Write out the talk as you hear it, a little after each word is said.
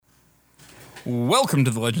Welcome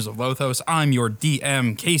to the Legends of Lothos. I'm your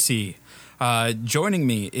DM, Casey. Joining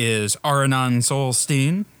me is Aranon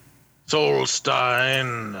Solstein.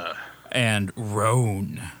 Solstein. And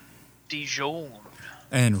Roan. Dijon.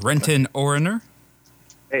 And Renton Oriner.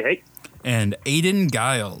 Hey. And Aiden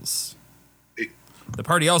Giles. Hey. The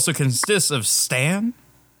party also consists of Stan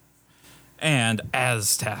and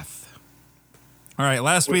Azteth. All right,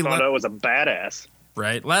 last we thought I was a badass.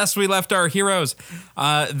 Right. Last we left our heroes,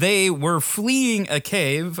 they were fleeing a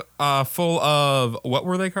cave full of, what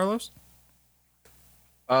were they, Carlos?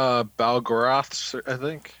 Balgoroths, I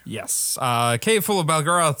think. Yes. A cave full of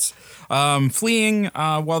Balgoroths, fleeing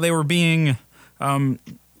while they were being,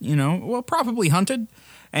 probably hunted.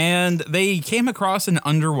 And they came across an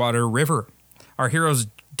underwater river. Our heroes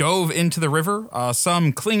dove into the river,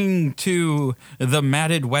 some clinging to the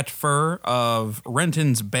matted wet fur of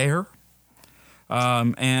Renton's bear.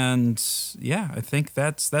 And yeah, I think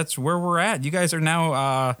that's where we're at. You guys are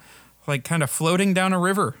now kind of floating down a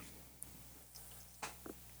river.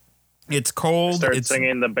 It's cold. Start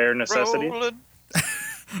singing the bare necessities.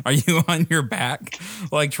 Are you on your back,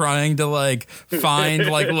 trying to find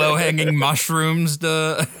low hanging mushrooms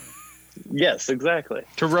to? Yes, exactly.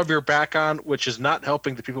 To rub your back on, which is not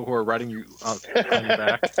helping the people who are riding you on your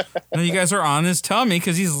back. No, you guys are on his tummy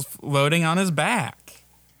because he's floating on his back.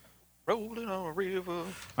 Rolling on a river. All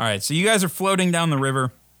right, so you guys are floating down the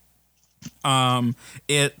river.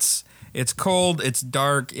 It's cold, it's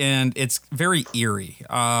dark, and it's very eerie.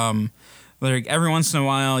 Every once in a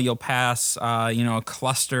while, you'll pass, a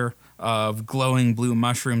cluster of glowing blue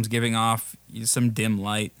mushrooms giving off some dim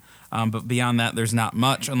light. But beyond that, there's not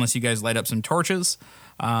much unless you guys light up some torches.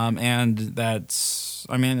 And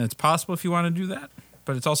it's possible if you want to do that,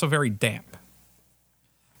 but it's also very damp.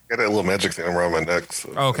 Got that little magic thing around my neck. So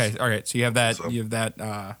okay, all right. So you have that. You have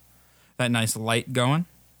that. That nice light going.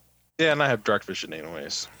 Yeah, and I have dark vision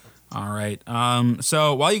anyways. All right.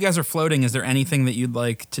 So while you guys are floating, is there anything that you'd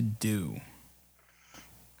like to do?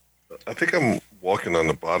 I think I'm walking on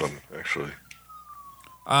the bottom, actually.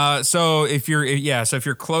 So if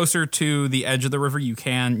you're closer to the edge of the river, you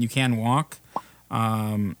can walk.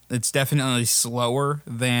 It's definitely slower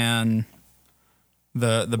than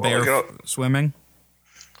the bear swimming.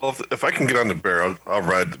 Well, if I can get on the bear, I'll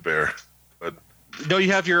ride the bear. But no,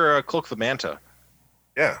 you have your cloak of manta.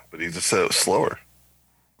 Yeah, but he's just slower.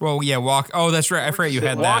 Well, yeah, walk. Oh, that's right. I forgot you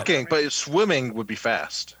had walking, but swimming would be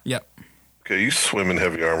fast. Yep. Okay, you swim in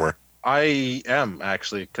heavy armor. I am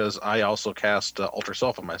actually, because I also cast Ultra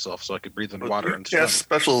Self on myself, so I could breathe in water and swim. Yeah,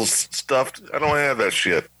 special stuff. I don't have that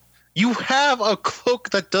shit. You have a cloak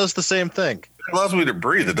that does the same thing. It allows me to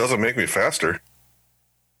breathe. It doesn't make me faster.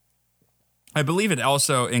 I believe it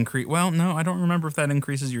also increase. Well, no, I don't remember if that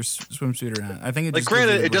increases your swimsuit or not. I think it just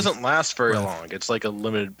granted, it doesn't last very long. It's like a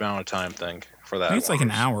limited amount of time thing for that. I think it's like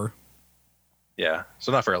an hour. Yeah,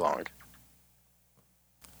 so not very long.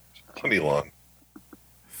 Plenty long.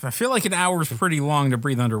 I feel like an hour is pretty long to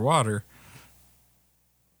breathe underwater.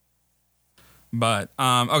 But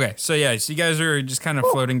okay, so yeah, so you guys are just kind of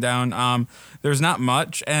floating down. There's not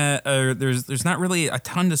much. There's not really a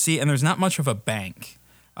ton to see, and there's not much of a bank.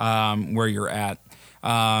 Where you're at.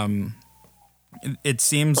 It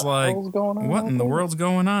seems like what in the world's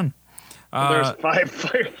going on? There's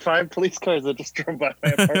five police cars that just drove by my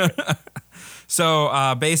apartment.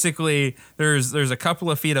 So basically, there's a couple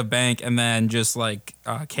of feet of bank and then just a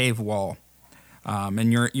cave wall.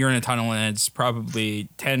 And you're in a tunnel and it's probably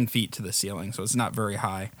 10 feet to the ceiling, so it's not very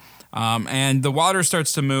high. And the water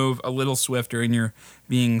starts to move a little swifter, and you're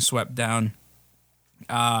being swept down.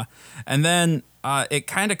 And then it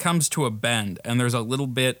kind of comes to a bend, and there's a little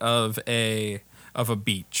bit of a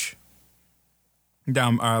beach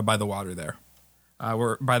down by the water there.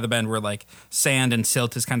 Where by the bend where sand and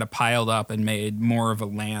silt is kind of piled up and made more of a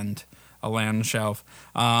land shelf.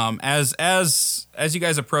 As you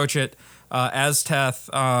guys approach it, Azteth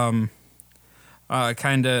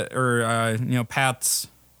pats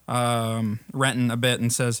Renton a bit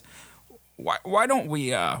and says, Why don't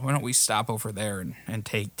we stop over there and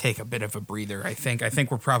take a bit of a breather? I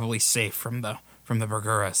think we're probably safe from the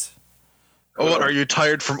Berguras. Oh, are you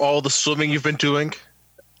tired from all the swimming you've been doing?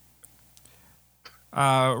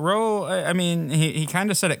 Roll. I mean, he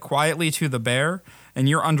kind of said it quietly to the bear, and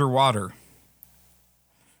you're underwater.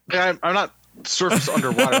 Yeah, I'm not surface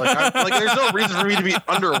underwater. There's no reason for me to be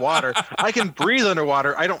underwater. I can breathe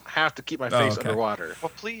underwater. I don't have to keep my face underwater.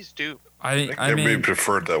 Well, please do. I mean,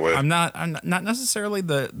 preferred that way. I'm not necessarily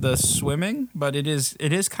the swimming, but it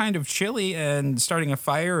is kind of chilly, and starting a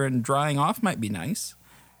fire and drying off might be nice.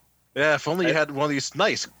 Yeah, if only you had one of these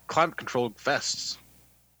nice climate controlled vests.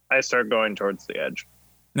 I start going towards the edge.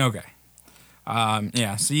 Okay.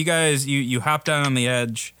 Yeah. So you guys, you hop down on the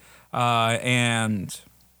edge, and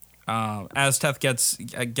Azteth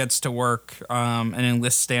gets to work and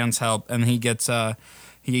enlists Stan's help, and he gets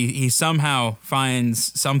he somehow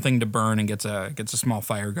finds something to burn and gets a small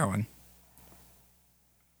fire going.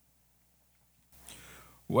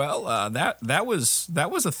 Well, that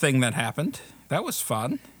was a thing that happened. That was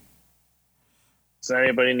fun. Does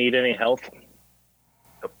anybody need any help?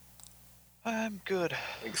 I'm good.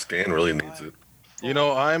 I think Stan really needs it. You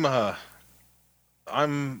know, I'm a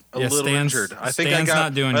little Stan's- injured. I think Stan's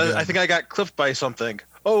not doing good. I think I got clipped by something.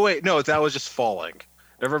 Oh wait, no, that was just falling.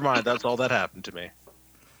 Never mind. That's all that happened to me.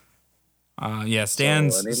 Yeah, So, I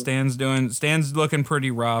need- Stan's looking pretty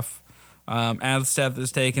rough. Azteth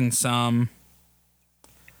is taking some.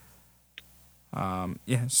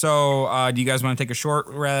 Yeah. So, do you guys want to take a short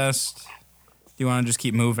rest? Do you want to just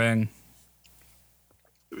keep moving?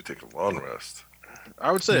 Do we take a long rest?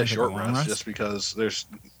 I would say Yeah, a take a short long rest, rest. just because there's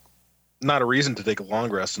not a reason to take a long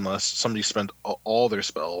rest unless somebody spent all their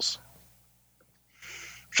spells,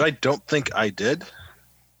 which I don't think I did.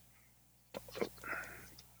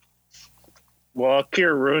 Well, I'll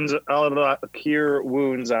cure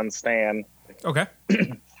wounds on Stan. Okay.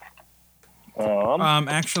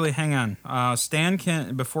 Actually, hang on. Stan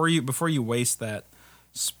can before you waste that.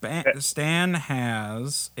 Stan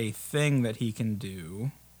has a thing that he can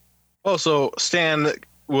do. Oh, so Stan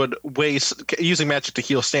would waste using magic to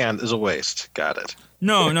heal Stan is a waste. Got it.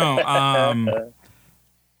 No.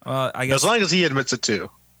 I guess As long as he admits it too.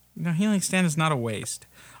 no, healing Stan is not a waste.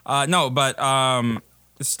 No, but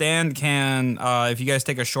Stan can if you guys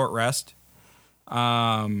take a short rest.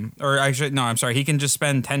 Or actually, no, I'm sorry. He can just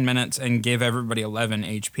spend 10 minutes and give everybody 11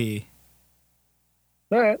 HP.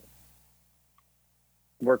 All right.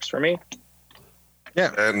 Works for me.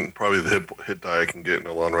 Yeah. And probably the hit die I can get in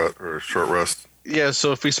a long rest or a short rest. Yeah,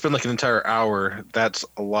 so if we spend like an entire hour, that's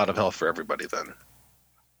a lot of health for everybody then.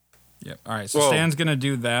 Yep. All right. So Whoa. Stan's gonna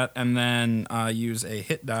do that, and then use a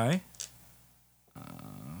hit die.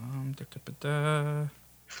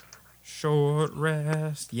 Short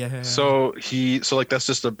rest. Yeah. So like that's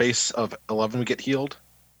just a base of 11 we get healed.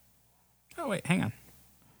 Oh wait, hang on.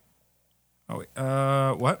 Oh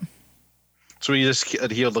wait. What? So we just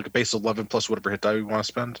healed like a base of 11 plus whatever hit die we want to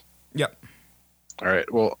spend. Yep. All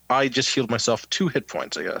right. Well, I just healed myself 2 hit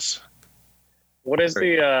points, I guess. What is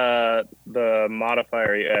the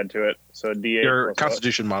modifier you add to it? So D8. Your plus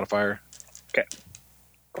Constitution modifier. what?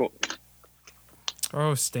 Cool.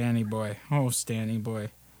 Oh, Stanny boy. Oh, Stanny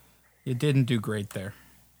boy. You didn't do great there.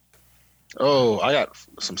 Oh, I got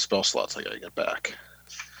some spell slots I gotta get back.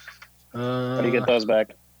 How do you get those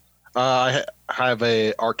back? I have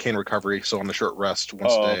a arcane recovery, so on the short rest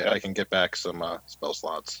once a day, okay. I can get back some spell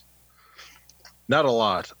slots. Not a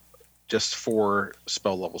lot, just 4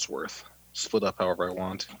 spell levels worth. Split up however I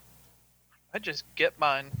want. I just get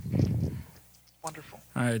mine. Wonderful.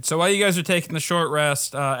 All right. So while you guys are taking the short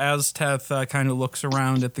rest, Azteth kind of looks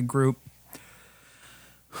around at the group.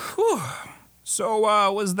 Whew.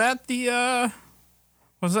 So was that the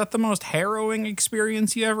most harrowing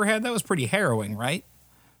experience you ever had? That was pretty harrowing, right?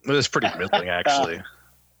 It was pretty middling, actually.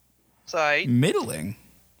 Side. Middling.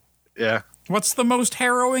 Yeah. What's the most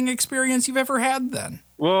harrowing experience you've ever had then?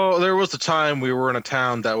 Well, there was the time we were in a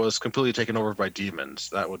town that was completely taken over by demons.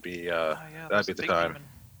 That would be Yeah, that'd be the time.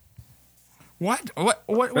 What?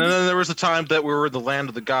 And then there was the time that we were in the land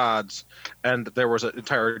of the gods, and there was an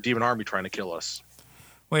entire demon army trying to kill us.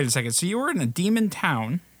 Wait a second. So you were in a demon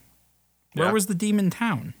town. Where Yeah. was the demon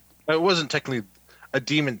town? It wasn't technically a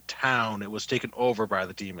demon town. It was taken over by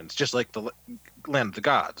the demons, just like the land of the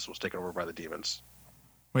gods was taken over by the demons.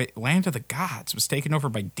 Wait, Land of the Gods was taken over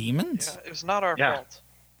by demons? Yeah, it was not our Yeah. fault.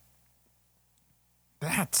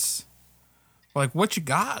 That's like which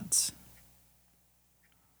gods?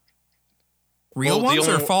 Real Well, the ones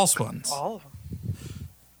or only- false ones? All of them.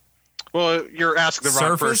 Well, you're asking the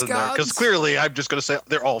wrong Surface person there, because gods? clearly I'm just going to say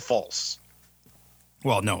they're all false.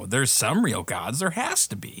 Well, no, there's some real gods. There has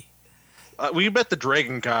to be. We met the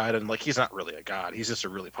dragon god, and like he's not really a god. He's just a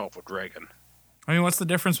really powerful dragon. I mean, what's the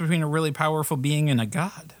difference between a really powerful being and a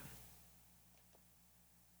god?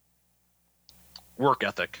 Work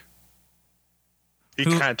ethic. He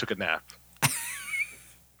Who- kind of took a nap.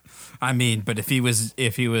 I mean, but if he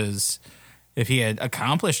had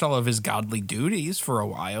accomplished all of his godly duties for a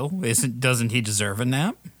while, doesn't he deserve a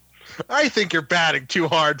nap? I think you're batting too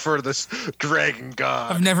hard for this dragon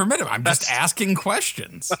god. I've never met him. I'm just asking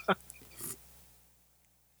questions.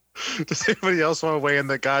 Does anybody else want to weigh in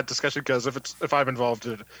the god discussion? Because if I'm involved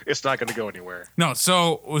in it, it's not going to go anywhere. No,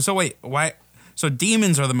 so wait, why? So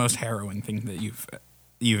demons are the most harrowing thing that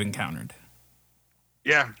you've encountered.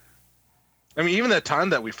 Yeah. I mean, even that time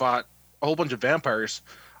that we fought a whole bunch of vampires,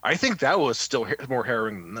 I think that was still more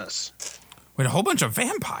harrowing than this. Wait, a whole bunch of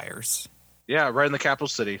vampires? Yeah, right in the capital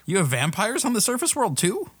city. You have vampires on the surface world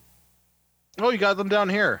too? Oh, you got them down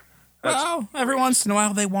here. Well, every once in a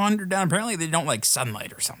while they wander down. Apparently they don't like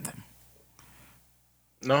sunlight or something.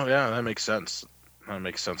 No, yeah, that makes sense. That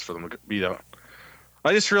makes sense for them to beat out.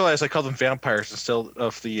 I just realized I called them vampires instead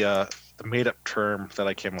of the made-up term that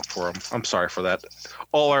I came up for them. I'm sorry for that.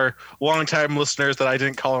 All our longtime listeners that I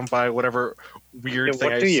didn't call them by whatever weird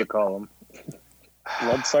thing. What do you call them?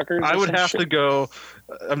 Bloodsuckers? I would have to go.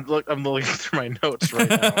 I'm looking through my notes right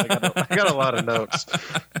now. I got a lot of notes.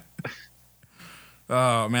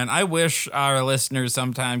 Oh man, I wish our listeners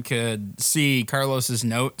sometime could see Carlos's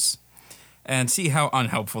notes and see how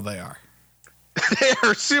unhelpful they are. They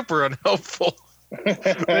are super unhelpful.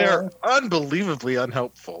 They are unbelievably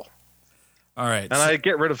unhelpful. All right. And I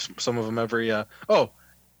get rid of some of them every.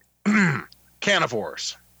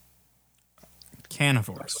 Carnivores.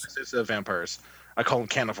 Carnivores. It's vampires. I call them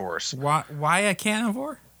carnivores. Why a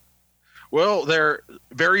carnivore? Well, they're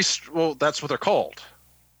very. Well, that's what they're called.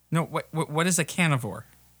 No, what is a carnivore?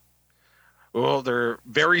 Well, they're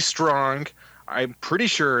very strong. I'm pretty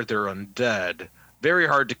sure they're undead. Very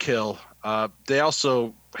hard to kill. They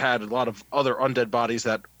also had a lot of other undead bodies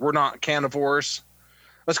that were not carnivores.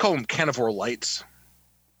 Let's call them carnivore lights.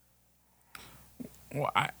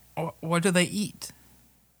 What do they eat?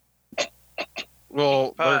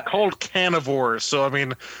 Well, they're called carnivores, so I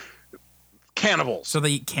mean, cannibals. So they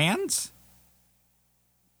eat cans?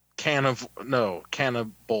 Cannibals.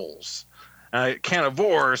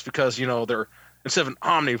 Carnivores because they're instead of an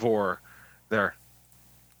omnivore, they're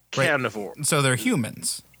carnivore. So they're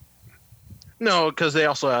humans. No, because they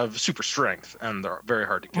also have super strength and they're very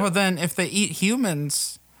hard to kill. Well, then if they eat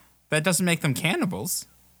humans, that doesn't make them cannibals.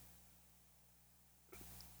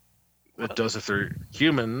 It does if they're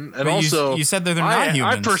human, and But also you said that they're not I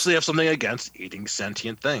humans. personally have something against eating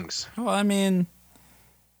sentient things. Well, I mean,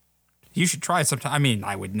 you should try sometime. I mean,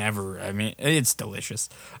 I would never. I mean, it's delicious.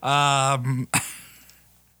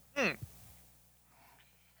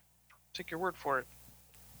 Take your word for it.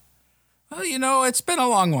 Well, it's been a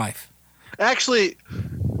long life. Actually,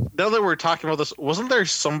 now that we're talking about this, wasn't there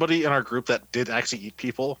somebody in our group that did actually eat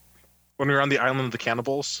people when we were on the island of the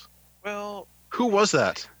cannibals? Well, Who was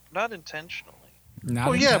that? not intentionally.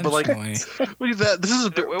 Not Yeah, but intentionally. this is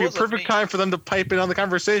be a wasn't perfect me. time for them to pipe in on the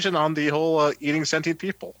conversation on the whole eating sentient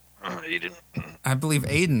people. You didn't. I believe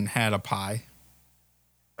Aiden had a pie.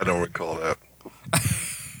 I don't recall that.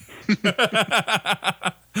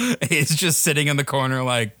 He's just sitting in the corner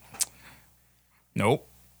like, nope.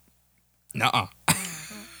 Nuh-uh.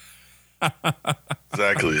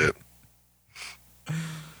 Exactly it.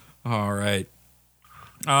 All right.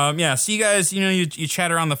 Yeah, so you guys, you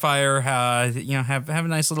chat around the fire, have a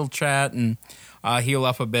nice little chat and heal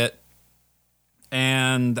up a bit.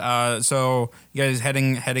 And so you guys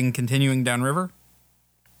continuing downriver?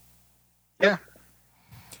 Yeah.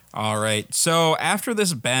 All right. So after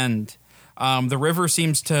this bend, the river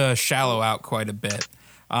seems to shallow out quite a bit.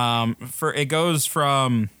 It goes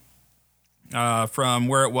from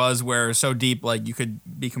where it was, where so deep like you could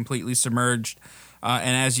be completely submerged,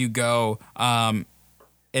 and as you go,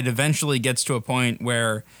 it eventually gets to a point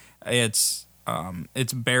where it's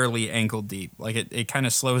barely ankle deep. Like it kind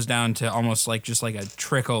of slows down to almost like just like a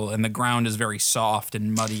trickle, and the ground is very soft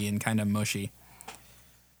and muddy and kind of mushy,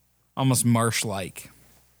 almost marsh-like.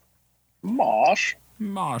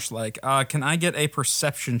 Marsh-like. Can I get a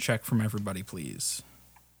perception check from everybody, please?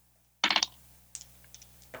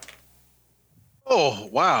 Oh,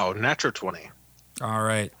 wow. Natural 20. All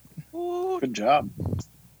right. Good job.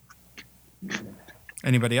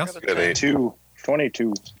 Anybody else? Got eight.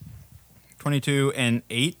 22. 22 and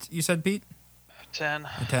 8, you said, Pete? 10.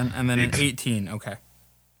 A 10, and then an 18. Okay.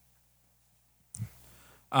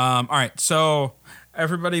 All right. So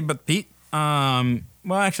everybody but Pete.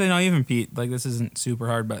 Well, actually, not even Pete. Like, this isn't super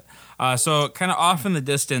hard, but so kind of off in the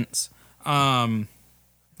distance,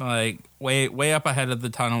 like way up ahead of the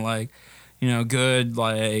tunnel, like good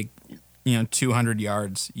 200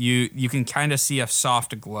 yards. You can kind of see a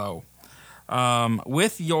soft glow.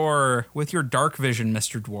 With your dark vision,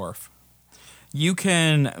 Mr. Dwarf, you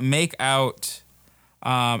can make out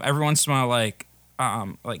every once in a while, like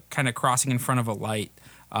kind of crossing in front of a light.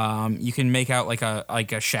 You can make out like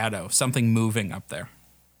a shadow, something moving up there.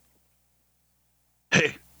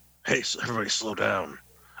 Hey, everybody slow down.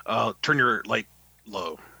 Turn your light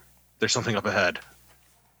low. There's something up ahead.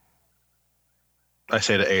 I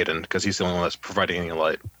say to Aiden, because he's the only one that's providing any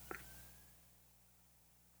light.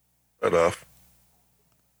 Right off.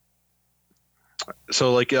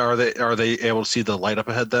 So like, are they able to see the light up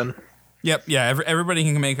ahead then? Yep, yeah. Everybody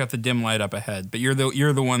can make out the dim light up ahead, but you're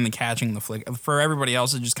the one that catching the flicker. For everybody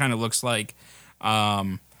else, it just kind of looks like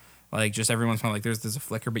just every once in a while, like there's a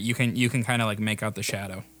flicker, but you can kind of like make out the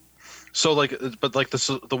shadow. So like, but like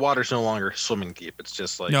the water's no longer swimming deep. It's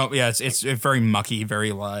just like No, yeah, it's very mucky,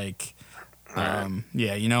 very like,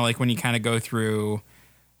 yeah, you know, like when you kind of go through,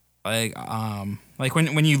 like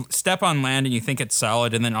when you step on land and you think it's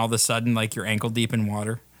solid, and then all of a sudden like you're ankle deep in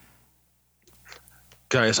water.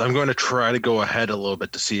 Guys, I'm going to try to go ahead a little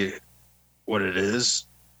bit to see what it is.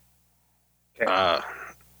 Okay.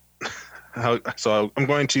 So I'm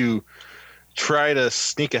going to try to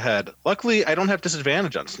sneak ahead. Luckily, I don't have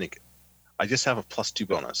disadvantage on sneak. I just have a +2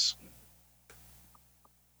 bonus.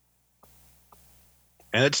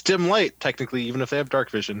 And it's dim light, technically, even if they have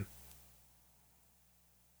dark vision.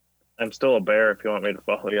 I'm still a bear if you want me to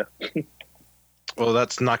follow you. Well,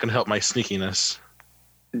 that's not going to help my sneakiness.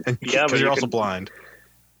 And Yeah, but because you you're also can- blind.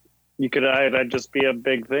 I'd just be a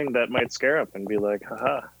big thing that might scare up and be like,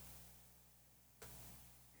 haha.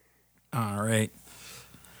 All right.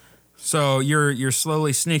 So you're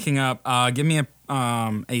slowly sneaking up. Give me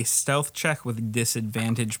a stealth check with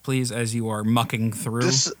disadvantage, please, as you are mucking through.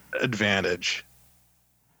 Disadvantage.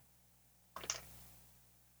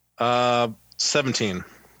 17.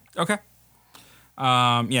 Okay.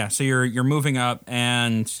 Yeah. So you're moving up,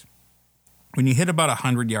 and when you hit about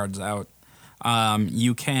 100 yards out,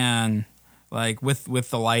 you can, like with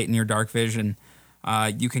the light and your dark vision,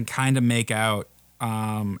 you can kind of make out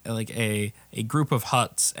like a group of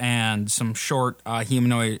huts and some short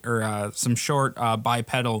humanoid or some short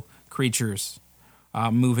bipedal creatures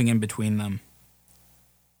moving in between them.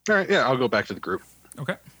 All right, yeah, I'll go back to the group.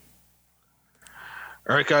 Okay.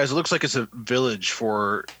 All right, guys, it looks like it's a village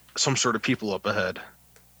for some sort of people up ahead.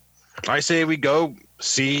 I say we go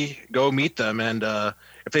meet them, and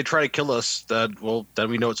if they try to kill us, then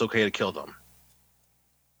we know it's okay to kill them.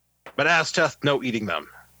 But Azteth, no eating them.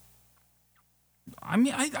 I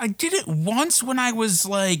mean, I did it once when I was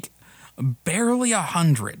like barely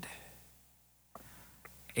 100.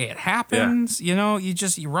 It happens, you know.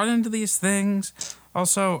 You run into these things.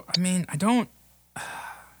 Also, I mean, I don't.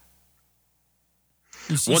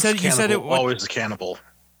 You said it. Always a cannibal.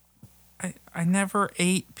 I never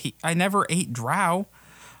ate. I never ate drow.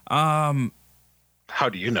 How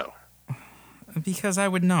do you know? Because I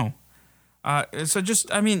would know. So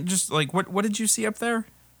just like what did you see up there?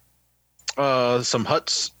 Some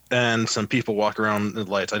huts and some people walk around the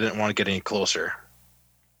lights. I didn't want to get any closer.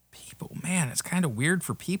 People, man, it's kind of weird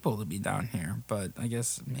for people to be down here, but I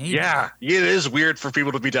guess maybe. Yeah, it is weird for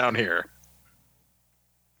people to be down here.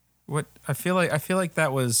 What I feel like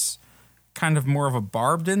that was kind of more of a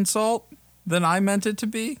barbed insult than I meant it to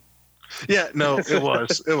be. Yeah, no, it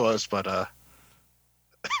was, but but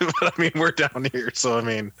I mean, we're down here, so I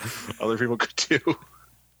mean, other people could too.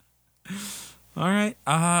 All right.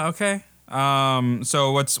 Okay.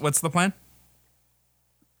 So what's the plan?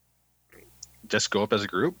 Just go up as a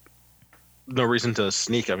group. No reason to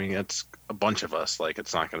sneak. I mean, it's a bunch of us. Like,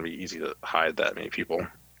 it's not going to be easy to hide that many people.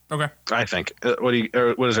 Okay. I think. What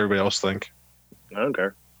does everybody else think? I don't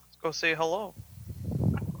care. Let's go say hello.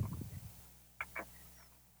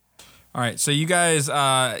 All right. So you guys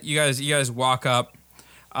walk up,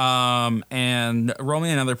 and roll me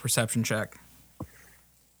another perception check.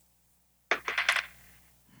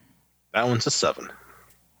 That one's a 7.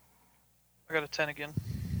 I got a 10 again.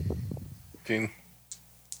 15.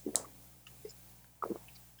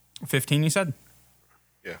 15, you said?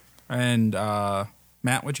 Yeah. And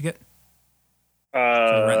Matt, what'd you get?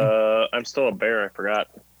 I'm still a bear. I forgot.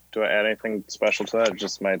 Do I add anything special to that?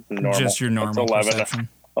 Just my normal. Just your normal That's 11. perception.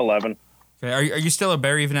 11. Okay. Are you still a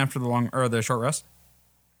bear even after the short rest?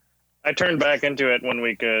 I turned back into it when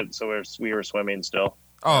we could, so we were swimming still.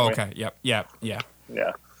 Oh, Right. okay. Yep. Yeah.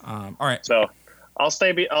 Yeah. All right. So I'll stay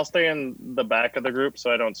in the back of the group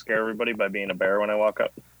so I don't scare everybody by being a bear when I walk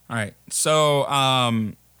up. All right. So,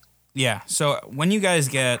 yeah. So when you guys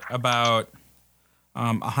get about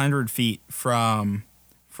 100 feet from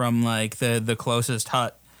like the closest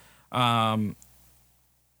hut, 15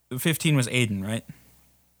 was Aiden, right?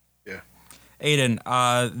 Yeah.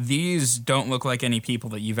 Aiden, these don't look like any people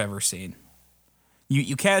that you've ever seen.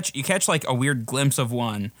 You catch like a weird glimpse of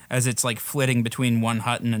one as it's like flitting between one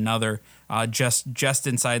hut and another, just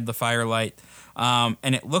inside the firelight,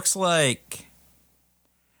 and it looks like,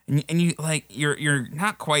 and you like you're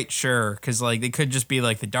not quite sure because like it could just be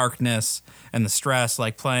like the darkness and the stress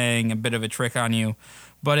like playing a bit of a trick on you,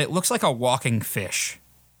 but it looks like a walking fish.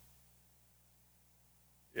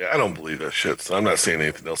 Yeah, I don't believe that shit, so I'm not saying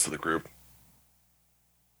anything else to the group.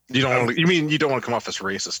 You don't. You mean you don't want to come off as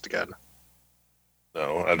racist again?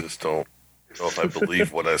 No, I just don't know if I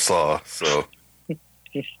believe what I saw. So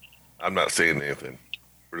I'm not saying anything.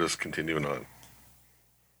 We're just continuing on.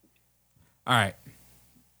 All right.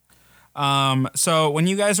 So when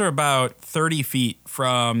you guys are about 30 feet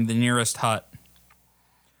from the nearest hut,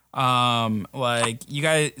 like you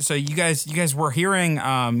guys were hearing,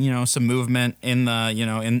 some movement in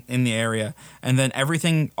the, in the area, and then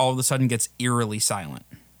everything all of a sudden gets eerily silent.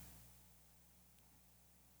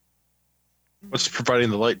 What's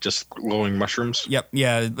providing the light? Just glowing mushrooms? Yep.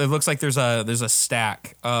 Yeah. It looks like there's a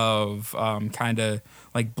stack of, kind of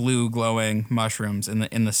like blue glowing mushrooms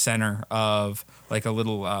in the center of like a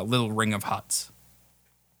little ring of huts.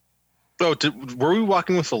 Oh, were we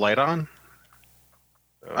walking with the light on?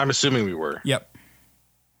 I'm assuming we were. Yep.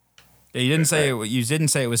 Yeah, you didn't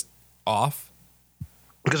say it was off.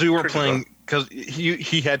 Because we weren't playing. Because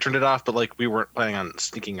he had turned it off, but like we weren't planning on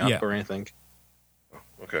sneaking up or anything.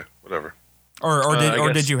 Okay, whatever. Or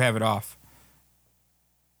did you have it off?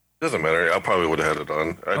 Doesn't matter. I probably would have had it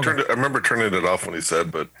on. I remember turning it off when he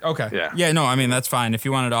said, but Okay. Yeah. Yeah. No, I mean that's fine. If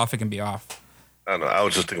you want it off, it can be off. I don't know. I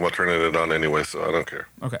was just thinking about turning it on anyway, so I don't care.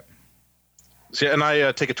 Okay. So, yeah, and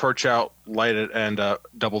I take a torch out, light it, and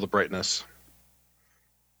double the brightness.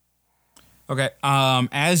 Okay.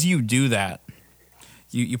 As you do that,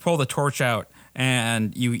 you pull the torch out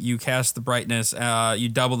and you cast the brightness. You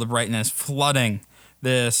double the brightness, flooding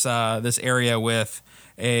this area with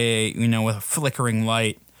a flickering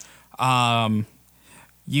light.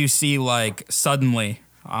 You see like suddenly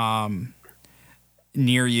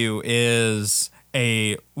near you is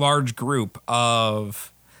a large group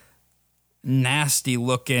of nasty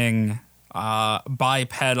looking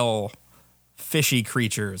bipedal fishy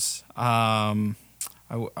creatures. I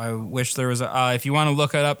wish there was a if you want to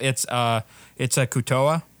look it up, it's a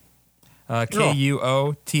Kutoa.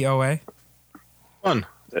 Kuotoa. Fun.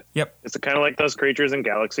 Yep. Is it kind of like those creatures in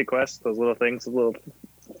Galaxy Quest? Those little things with little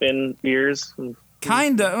thin ears?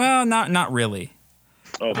 Kinda. Well, not really.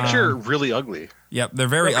 Oh, Picture really ugly. Yep, they're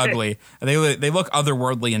very ugly. They look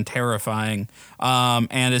otherworldly and terrifying.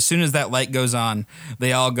 And as soon as that light goes on,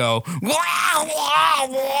 they all go and All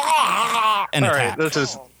attack. right, this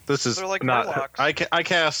is They're like not. warlocks. I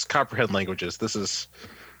cast comprehend languages. This is.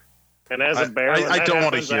 and as a bear, I when that don't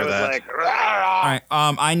wanna happens, hear I was that. like, All right.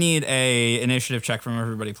 I need a initiative check from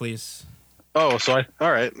everybody, please. Oh, so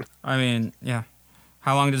all right. I mean, yeah.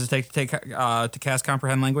 How long does it take to cast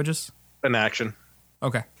comprehend languages? An action.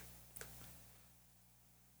 Okay.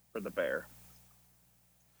 for the bear.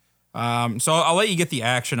 So I'll let you get the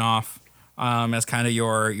action off as kind of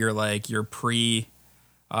your pre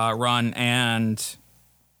run, and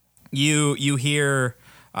you hear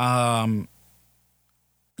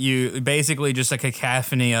you basically just a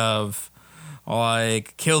cacophony of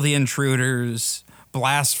like kill the intruders,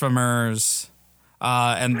 blasphemers,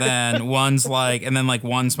 and then one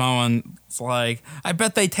small one's like, I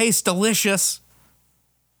bet they taste delicious.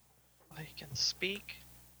 They can speak.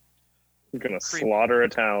 I'm gonna Creep. slaughter a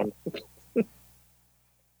town.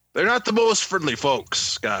 They're not the most friendly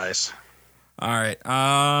folks, guys. All right.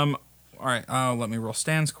 Let me roll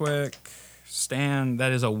stands quick. Stan,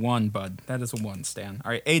 that is a 1, bud. That is a 1, Stan.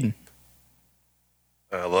 All right, Aiden.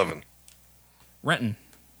 11. Renton.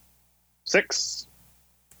 6.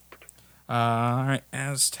 All right,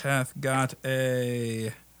 Azteth got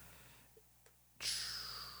a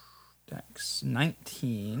Dex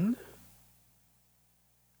 19.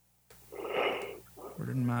 Where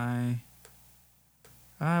did my...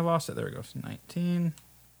 I lost it. There it goes. 19.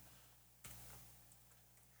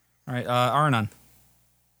 All right, Arnon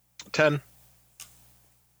 10.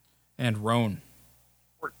 and Roan.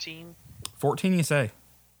 14. 14, you say?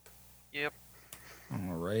 Yep.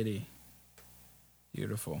 Alrighty.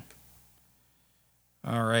 Beautiful.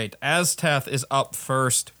 All right. Azteth is up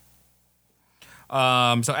first. So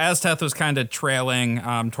Azteth was kind of trailing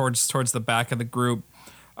towards the back of the group.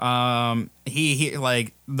 He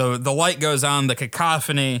like the light goes on, the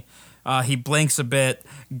cacophony. He blinks a bit,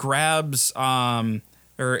 grabs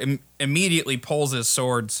immediately pulls his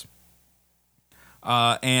swords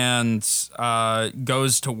and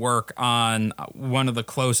goes to work on one of the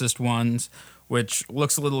closest ones, which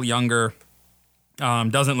looks a little younger.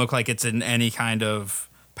 Doesn't look like it's in any kind of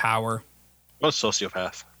power. What a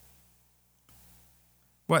sociopath.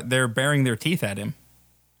 What? They're baring their teeth at him.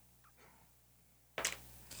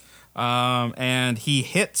 And he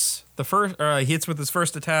hits he hits with his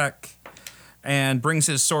first attack and brings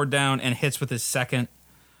his sword down and hits with his second.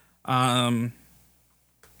 We'll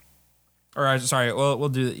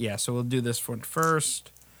do this one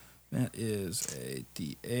first. That is a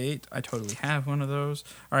D8. I totally have one of those.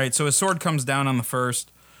 All right, so his sword comes down on the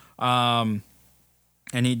first, and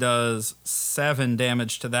he does 7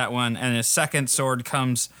 damage to that one. And his second sword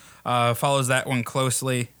comes, follows that one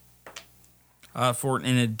closely for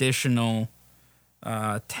an additional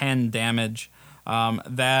 10 damage.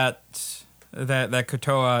 That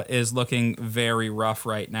Kotoa is looking very rough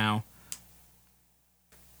right now.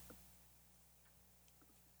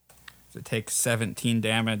 It takes 17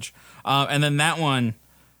 damage. And then that one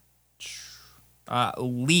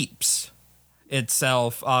leaps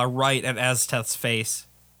itself right at Azteth's face,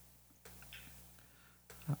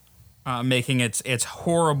 making its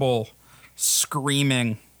horrible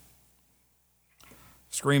screaming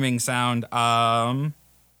sound. All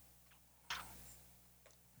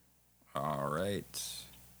right.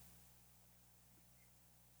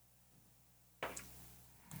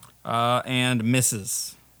 And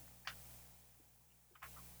misses.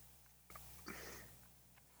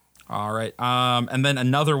 All right. And then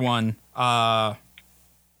another one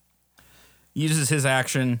uses his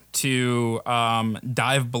action to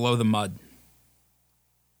dive below the mud.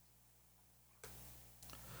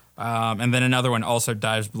 And then another one also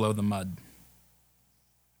dives below the mud.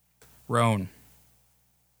 Roan.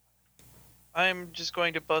 I'm just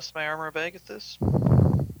going to bust my armor bag at this.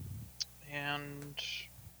 And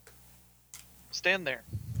stand there.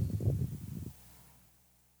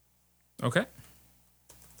 Okay.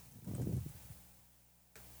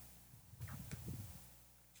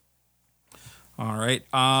 All right.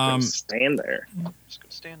 Stand there. Just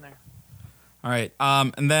gonna stand there. All right.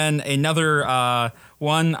 And then another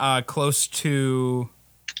one close to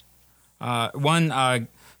one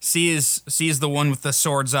sees the one with the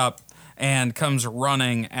swords up and comes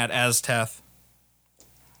running at Azteth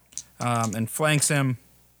and flanks him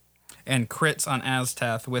and crits on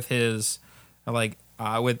Azteth with his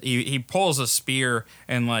he pulls a spear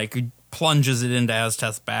and plunges it into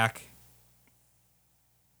Azteth's back.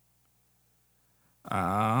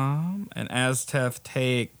 And Azteth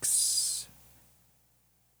takes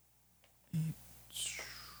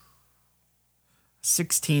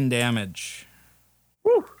 16 damage.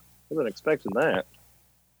 Whew. Wasn't expecting that.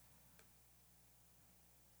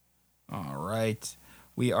 All right.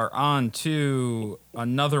 We are on to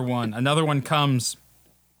another one. Another one comes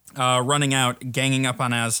running out, ganging up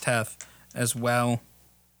on Azteth as well.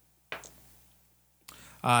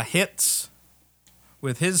 Hits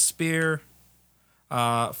with his spear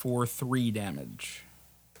for 3 damage.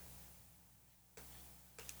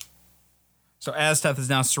 So Azteth is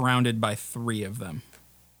now surrounded by 3 of them.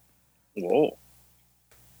 Whoa.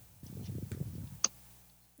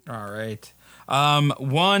 All right.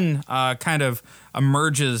 One kind of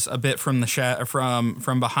emerges a bit from the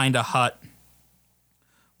from behind a hut,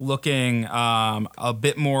 looking a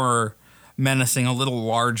bit more menacing, a little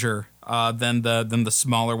larger than the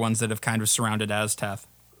smaller ones that have kind of surrounded Azteth.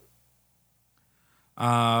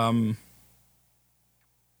 And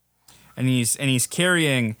he's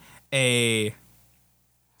carrying a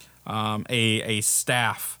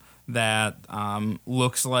staff that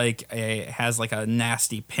looks like has a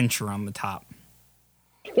nasty pincher on the top.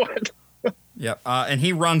 What? Yep. And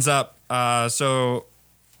he runs up. So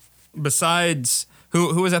besides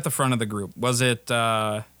who was at the front of the group? Was it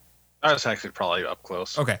I was actually probably up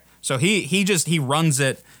close. okay. So he runs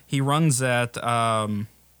it. He runs at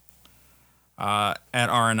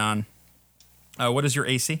Aranon. What is your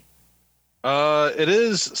AC? It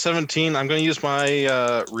is 17. I'm going to use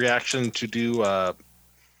my reaction to do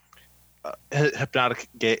hypnotic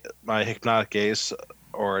gaze,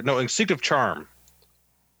 or no, instinctive charm.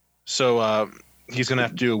 So he's going to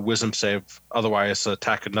have to do a wisdom save, otherwise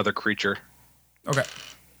attack another creature. Okay.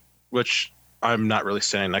 Which I'm not really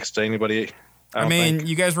standing next to anybody. I mean, think.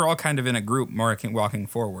 you guys were all kind of in a group, walking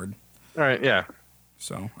forward. All right, yeah.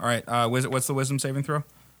 So, all right. What's the wisdom saving throw?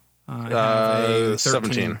 I have a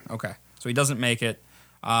 17. Okay. So he doesn't make it.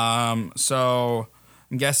 So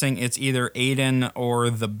I'm guessing it's either Aiden or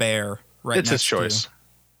the bear. Right. It's his next to choice.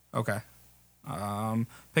 you. Okay.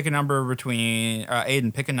 Pick a number between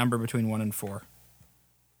Aiden. Pick a number between 1 and 4.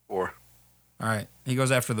 4. All right. He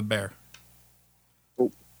goes after the bear.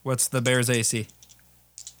 Oh. What's the bear's AC?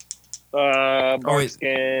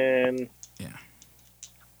 Barkskin. Yeah.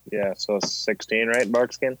 Yeah, so 16, right?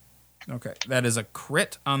 Barkskin? Okay. That is a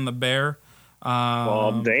crit on the bear.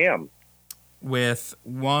 Well, damn. With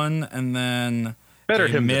 1 and then Better a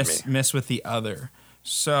him than miss with the other.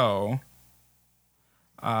 So,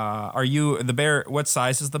 are you the bear? What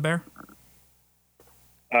size is the bear?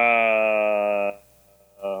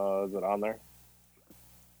 Is it on there?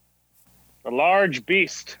 A large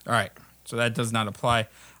beast. All right. So that does not apply.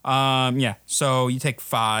 Yeah. So you take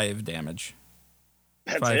 5 damage.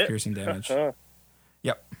 That's 5 it? piercing damage. Huh.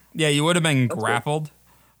 Yep. Yeah, you would have been That's grappled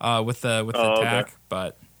with the Oh, okay. attack,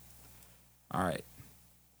 but all right.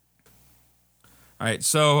 All right.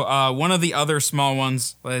 So one of the other small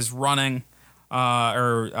ones is running,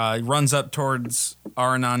 runs up towards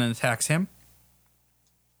Aranon and attacks him.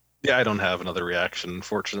 Yeah, I don't have another reaction,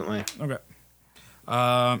 unfortunately. Okay.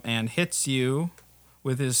 And hits you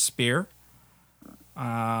with his spear.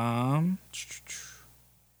 Right.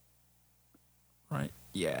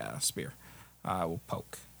 Yeah, spear. We'll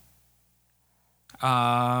poke.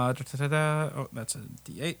 Oh, that's a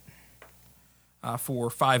D8. For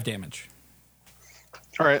 5 damage.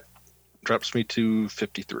 All right. Drops me to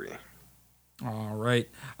 53. All right.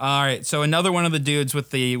 So another one of the dudes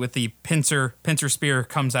with the pincer spear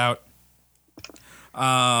comes out,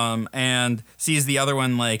 and sees the other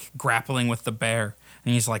one like grappling with the bear,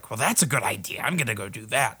 and he's like, "Well, that's a good idea. I'm gonna go do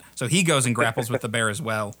that." So he goes and grapples with the bear as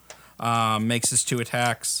well. Makes his 2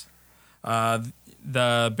 attacks.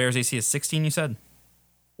 The bear's AC is 16. You said.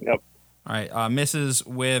 Yep. All right. Misses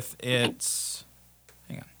with its.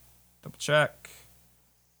 Hang on. Double check.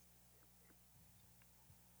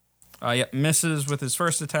 Yep, misses with his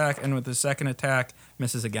first attack, and with his second attack,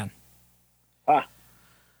 misses again. Ah.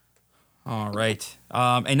 All right.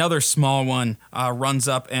 Another small one runs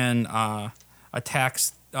up and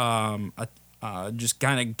attacks, just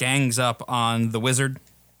kind of gangs up on the wizard.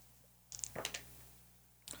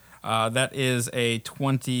 That is a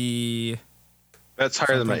 20. That's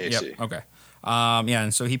higher than my something. AC. Yep, okay. Yeah,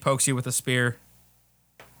 and so he pokes you with a spear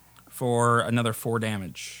for another 4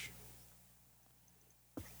 damage.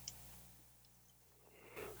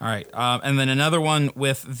 All right, and then another one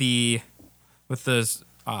with the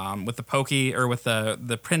pokey or with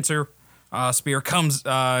the pincer spear comes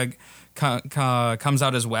out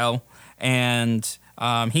as well, and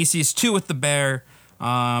he sees 2 with the bear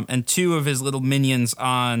and 2 of his little minions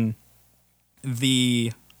on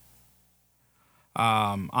the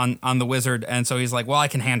on the wizard, and so he's like, well, I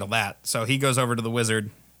can handle that. So he goes over to the wizard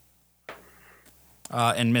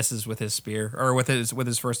and misses with his spear or with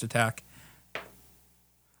his first attack.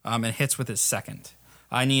 And hits with his second.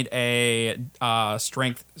 I need a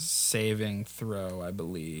strength saving throw, I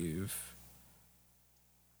believe.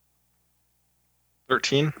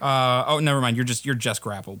 13? Oh, never mind. You're just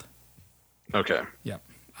grappled. Okay. Yep.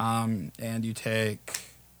 And you take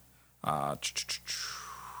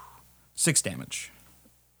 6 damage.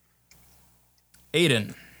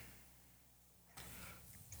 Aiden.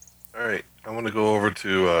 All right, I want to go over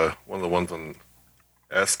to one of the ones on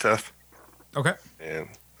Asteth, Okay. and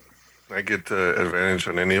I get advantage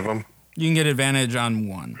on any of them. You can get advantage on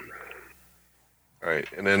 1. All right,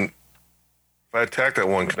 and then if I attack that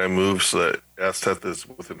one, can I move so that Asteth is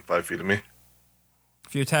within 5 feet of me?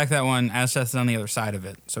 If you attack that one, Azteth is on the other side of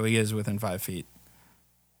it, so he is within 5 feet.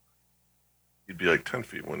 He'd be like 10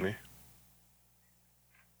 feet, wouldn't he?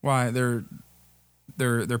 Why? They're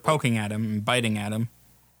poking at him and biting at him.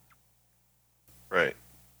 Right.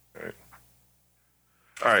 All right.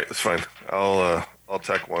 All right, that's fine. I'll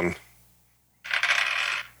attack one.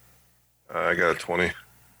 I got a 20.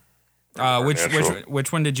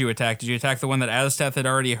 Which one did you attack? Did you attack the one that Azteth had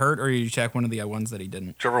already hurt, or did you attack one of the ones that he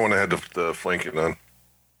didn't? Whichever one I had the flanking on.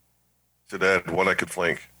 So that had one I could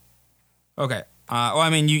flank. Okay. Well, I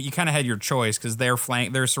mean, you kind of had your choice because they're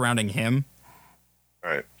surrounding him.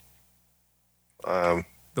 All right.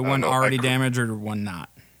 The one already damaged or one not?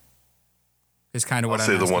 Is kind of I'll what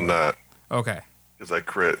say I'm the asking. one not, Okay. because I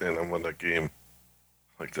crit and I won that game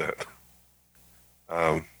like that.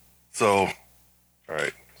 So, all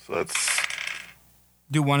right. So that's,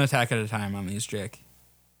 Do one attack at a time on these, Jake.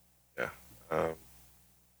 yeah. That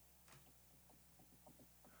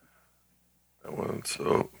one,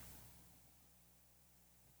 so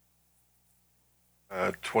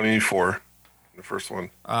 24, the first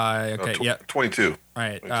one. Okay. No, Yep. 22. All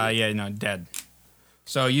right. 22. Yeah. No, dead.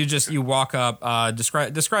 So you walk up.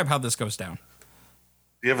 Describe how this goes down.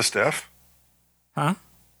 Do you have a staff? Huh?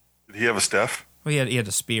 Did he have a staff? Well, he had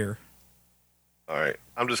a spear. All right.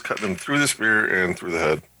 I'm just cutting him through the spear and through the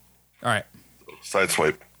head. All right. Side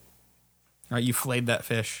swipe. All right. You flayed that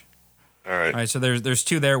fish. All right. All right. So there's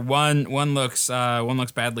 2 there. One looks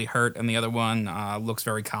badly hurt, and the other one looks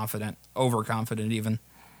very confident, overconfident even.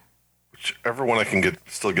 Whichever one I can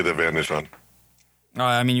still get advantage on.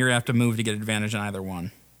 I mean, you're gonna have to move to get advantage on either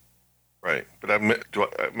one. Right. But I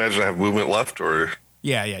imagine I have movement left, or?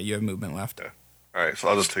 Yeah. You have movement left. Yeah. All right. So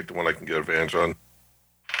I'll just take the one I can get advantage on.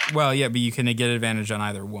 Well, yeah, but you can get advantage on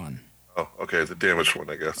either one. Oh, okay. The damage one,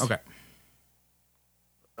 I guess. Okay.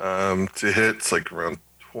 To hit, it's like around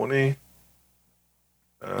 20.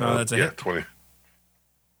 That's a yeah, hit. 20.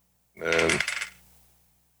 And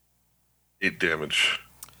 8 damage.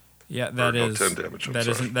 Yeah, Or, that no, is 10 damage. I'm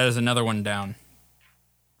sorry. that is another one down.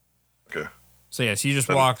 Okay. So yes, you just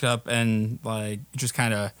Then- walked up and like just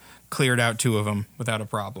kind of cleared out 2 of them without a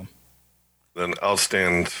problem. Then I'll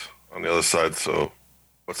stand on the other side so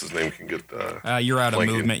what's his name can get. You're out of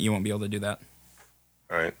flanking. movement. You won't be able to do that.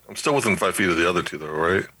 All right. I'm still within 5 feet of the other 2, though,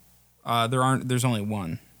 right? There's only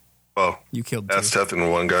one. Oh, You killed 2. Azteth and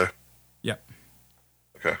one guy. Yep.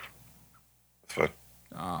 Okay. That's fine.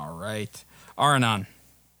 All right. Aranon.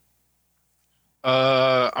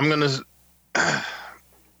 I'm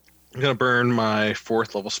gonna burn my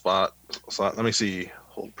 4th level slot. Let me see.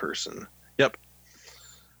 Hold person. Yep.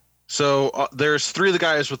 So there's 3 of the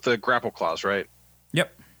guys with the grapple claws, right?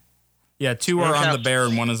 Yep. Yeah, 2 are on the bear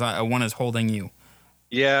and one is holding you.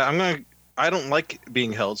 Yeah, I don't like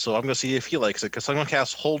being held, so I'm gonna see if he likes it because I'm gonna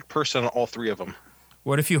cast hold person on all 3 of them.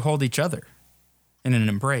 What if you hold each other in an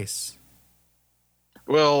embrace?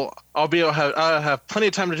 Well, I'll have plenty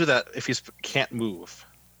of time to do that if he can't move.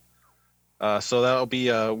 So that'll be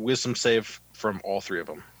a wisdom save from all 3 of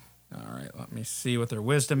them. All right, let me see what their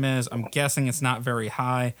wisdom is. I'm guessing it's not very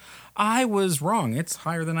high. I was wrong. It's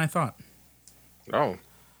higher than I thought. Oh,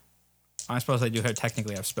 I suppose I do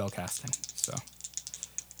technically have spell casting, so.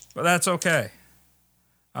 But that's okay.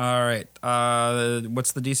 All right.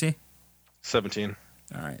 What's the DC? 17.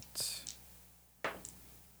 All right.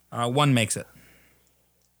 1 makes it.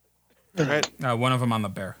 All right. One of them on the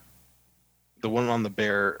bear. The one on the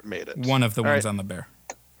bear made it. One of the All ones right. on the bear.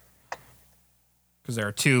 Because there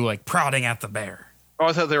are 2 like prodding at the bear. Oh,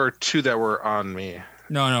 I thought there were 2 that were on me.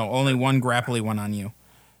 No, only 1 grapply one on you.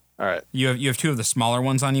 All right. You have 2 of the smaller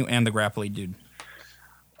ones on you and the grapply dude.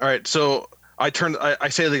 All right. So I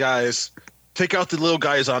say to the guys, take out the little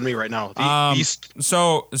guys on me right now. These.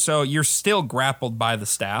 So you're still grappled by the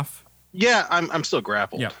staff. Yeah, I'm still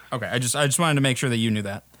grappled. Yeah. Okay. I just wanted to make sure that you knew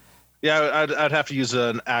that. Yeah, I'd have to use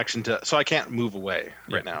an action so I can't move away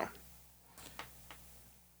right now.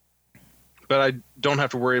 But I don't have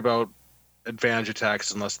to worry about advantage attacks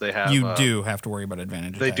unless they have. You do have to worry about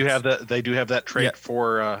advantage. They do attacks. have that. They do have that trait Yeah.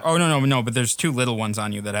 for. Oh no! But there's 2 little ones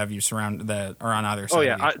on you that have you surrounded that are on either side. Oh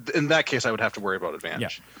yeah. of you. In that case, I would have to worry about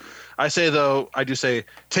advantage. I do say,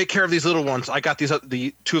 take care of these little ones. I got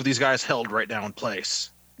the 2 of these guys held right now in place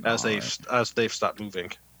as they've stopped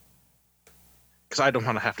moving. Because I don't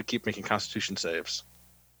want to have to keep making Constitution saves.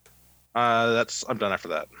 I'm done after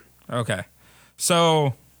that. Okay.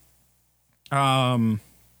 So,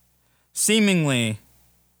 seemingly,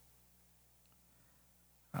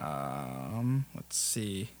 let's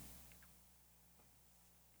see.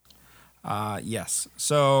 Yes.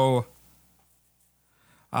 So,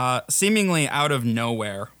 seemingly out of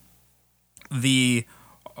nowhere, the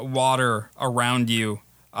water around you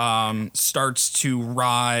starts to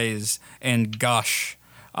rise and gush,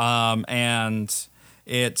 and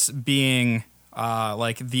it's being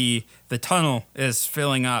like the tunnel is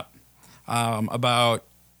filling up about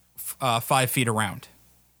 5 feet around.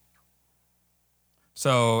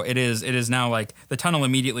 So it is now like the tunnel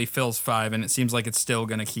immediately fills 5, and it seems like it's still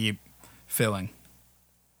gonna keep filling.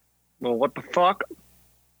 Well, what the fuck?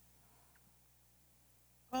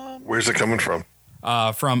 Where's it coming from?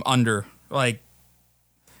 From under, like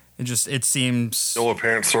it seems No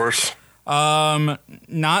apparent source. not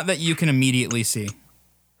that you can immediately see.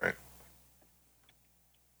 Right.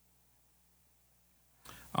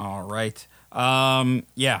 All right.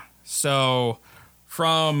 Yeah. So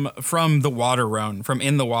from the water run, from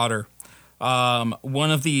in the water,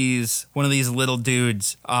 one of these little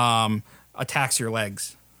dudes attacks your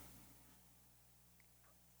legs.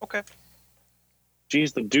 Okay.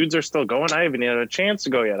 Jeez, the dudes are still going. I haven't had a chance to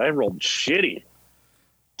go yet. I rolled shitty.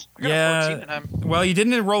 I got a 14 Yeah. and I'm Well, you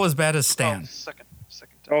didn't roll as bad as Stan. second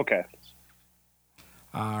time. Okay.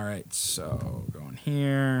 All right. So going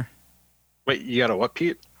here. Wait, you got a what,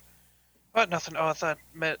 Pete? What? Nothing. Oh, I thought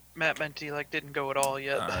Matt meant he didn't go at all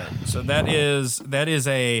yet. All right. So that is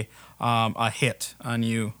a hit on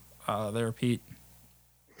you there, Pete.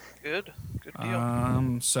 Good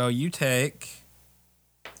deal. So you take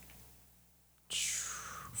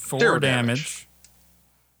 4 0 damage.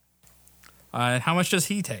 How much does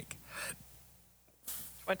he take?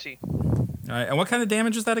 20. All right, and what kind of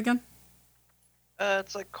damage is that again?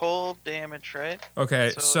 It's like cold damage, right? Okay,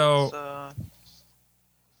 it's,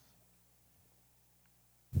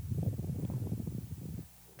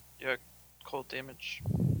 yeah, cold damage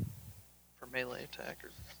for melee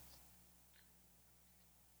attackers.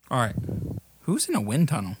 all right. Who's in a wind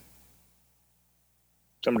tunnel?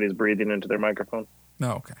 Somebody's breathing into their microphone.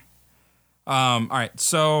 No, okay. All right,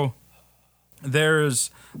 so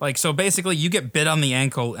there's like, so basically you get bit on the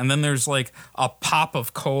ankle and then there's like a pop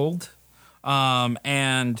of cold.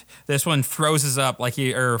 And this one freezes up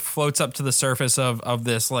or floats up to the surface of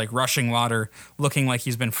this like rushing water, looking like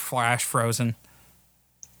he's been flash frozen.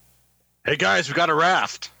 Hey guys, we got a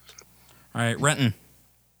raft. All right, Renton.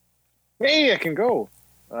 Hey, I can go.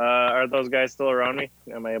 Are those guys still around me?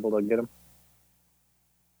 Am I able to get them?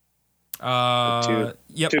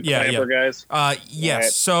 Yep, Two yeah. clamper guys. Yes.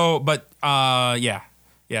 Right. So, but yeah.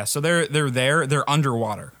 So they're there. They're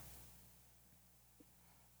underwater.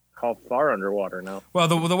 How far underwater now? Well,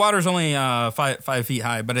 the water's only 5 feet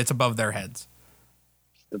high, but it's above their heads.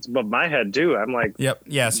 It's above my head too. I'm like, Yep.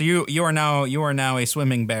 Yeah. So you are now a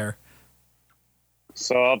swimming bear.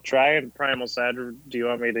 so I'll try and primal side. Do you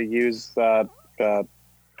want me to use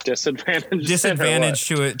disadvantage? Disadvantage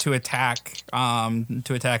to attack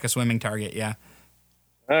a swimming target. Yeah.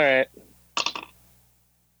 All right.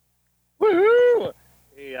 Woohoo!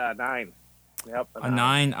 Yeah, 9. Yep. A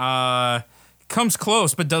 9 comes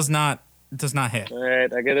close, but does not hit. All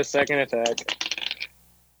right, I get a second attack.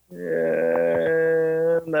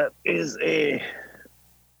 And that is a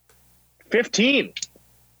 15.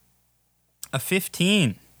 A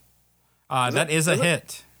 15. That is a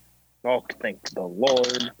hit. Oh, thank the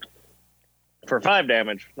Lord. For 5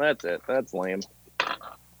 damage. That's it. That's lame.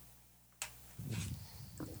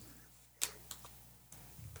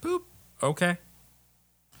 Boop. Okay.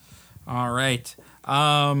 All right.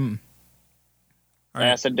 All right.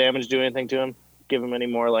 Acid damage do anything to him? Give him any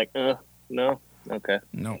more no? Okay.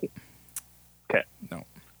 No. Okay. No.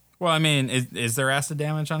 Well, I mean, is there acid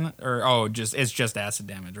damage on it, or it's just acid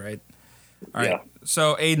damage, right? All right. Yeah.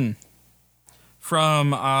 So Aiden,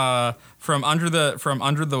 from under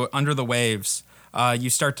the waves, you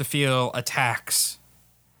start to feel attacks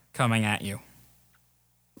coming at you.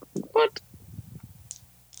 What?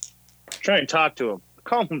 Try and talk to him.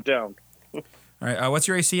 Calm him down. All right. What's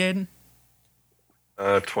your AC, Aiden?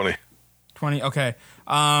 20. 20. Okay.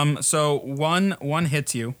 So one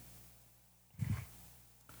hits you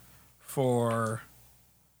for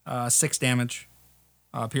 6 damage,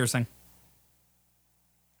 piercing.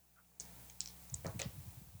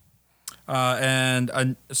 And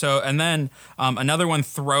then another one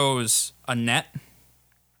throws a net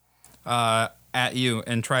at you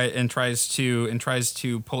and tries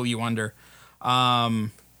to pull you under.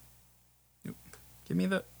 Give me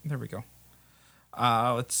there we go.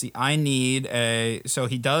 Let's see. I need so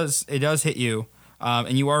it does hit you,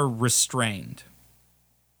 and you are restrained.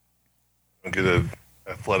 Get a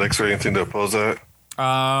athletics or anything to oppose that?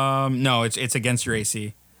 No, it's against your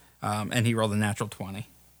AC, and he rolled a natural 20.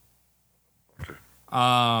 Okay.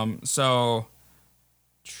 So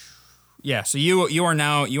yeah, so you are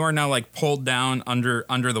now like pulled down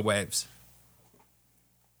under the waves.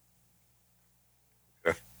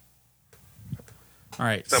 Okay. All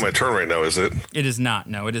right. It's not my turn right now, is it? It is not.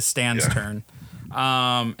 No, it is Stan's turn.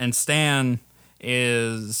 And Stan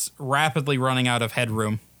is rapidly running out of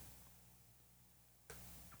headroom.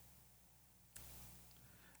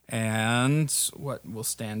 And what will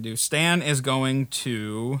Stan do? Stan is going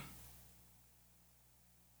to...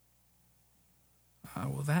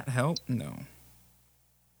 will that help? No.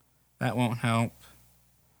 That won't help.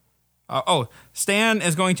 Stan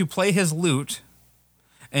is going to play his lute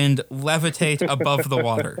and levitate above the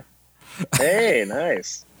water. Hey,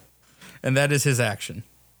 nice. And that is his action.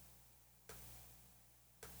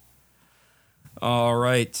 All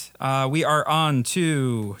right. We are on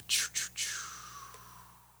to...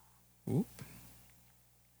 Ooh.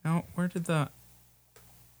 No, where did the...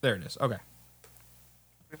 There it is. Okay.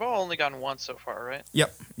 We've all only gotten once so far, right?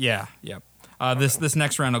 Yep. Yeah. Yep. This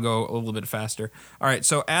next round will go a little bit faster. All right.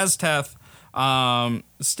 So Azteth,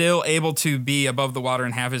 still able to be above the water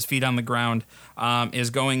and have his feet on the ground, is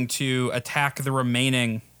going to attack the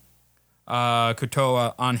remaining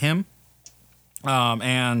Kutoa on him,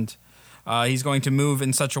 and he's going to move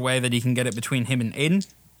in such a way that he can get it between him and Aiden.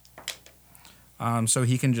 So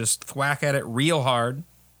he can just thwack at it real hard.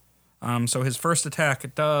 So his first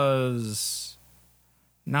attack does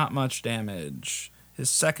not much damage. His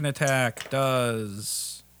second attack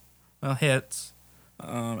hits,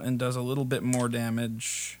 and does a little bit more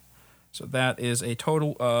damage. So that is a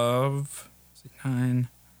total of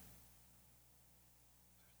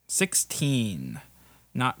 16.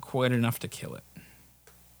 Not quite enough to kill it,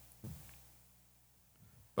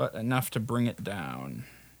 but enough to bring it down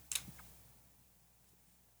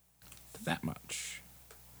to that much.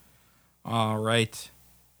 All right.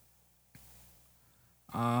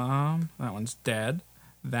 That one's dead.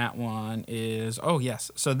 That one is... Oh,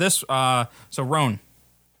 yes. So this... So Roan.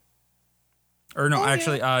 Or no, Oh, yeah.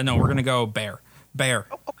 actually, no. We're gonna go bear. Bear.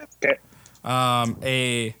 Oh, okay.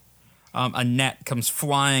 Okay. A net comes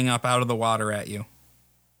flying up out of the water at you.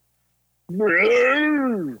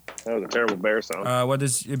 That was a terrible bear sound. What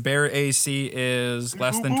is bear AC is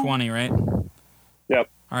less than 20, right? Yep.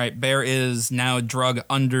 All right, bear is now drug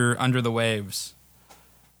under the waves.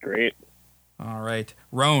 Great. All right,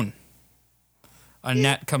 Roan. A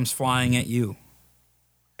net comes flying at you.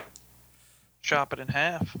 Chop it in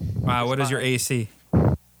half. What is your fine. AC?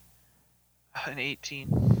 An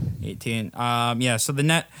 18. 18. Yeah, so the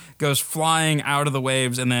net goes flying out of the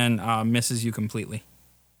waves and then misses you completely.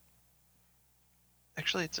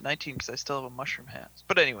 Actually, it's a 19 because I still have a mushroom hat.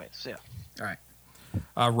 But anyways, yeah. All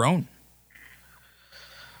right. Roan.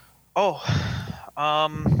 Oh,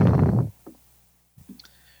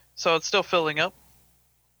 so it's still filling up.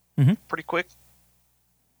 Mhm. Pretty quick.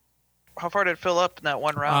 How far did it fill up in that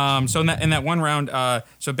one round? So in that one round,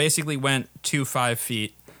 so basically went to 5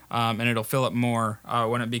 feet, and it'll fill up more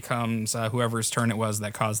when it becomes whoever's turn it was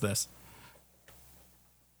that caused this.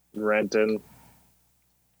 Renton.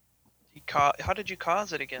 How did you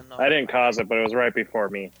cause it again, though? I didn't cause it, but it was right before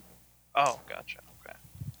me. Oh, gotcha. Okay.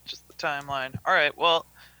 Just the timeline. All right. Well,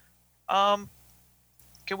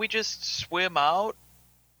 can we just swim out?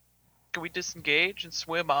 Can we disengage and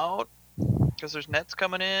swim out? Because there's nets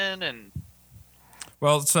coming in, and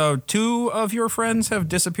Well, so 2 of your friends have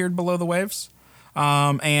disappeared below the waves.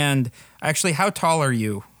 And actually, how tall are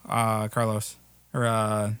you, Carlos?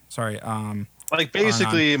 Or, sorry. Like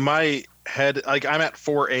basically, my head, like I'm at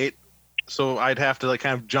 4'8", so I'd have to like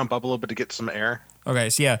kind of jump up a little bit to get some air. Okay,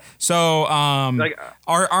 so yeah. So Like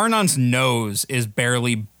Arnon's nose is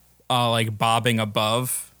barely like bobbing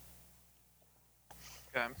above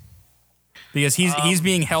okay. because he's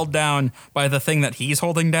being held down by the thing that he's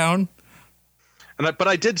holding down. but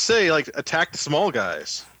I did say like attack the small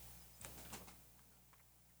guys.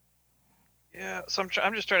 Yeah. So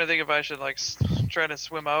I'm just trying to think if I should like try to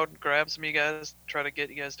swim out and grab some of you guys, try to get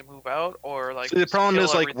you guys to move out, or like. See, the just problem kill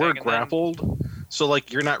is like we're everything and then- grappled, so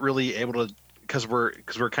like you're not really able to because we're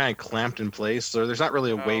kind of clamped in place. So there's not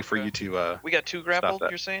really a Oh, way for okay. you to. We got 2 grappled. that.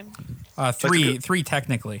 You're saying? Three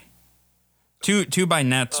technically. Two by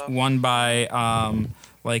nets, one by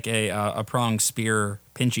like a pronged spear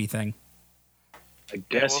pinchy thing. I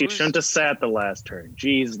guess well, you who's- shouldn't have sat the last turn.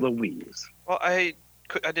 Jeez Louise. Well, I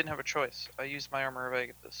didn't have a choice. I used my armor if I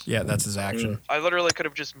get this. Yeah, that's his action. I literally could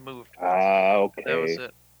have just moved. Okay. That was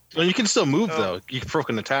it. Well, you can still move Oh. though. You can provoke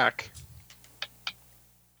an attack.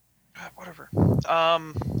 Whatever.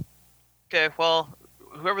 Okay. Well,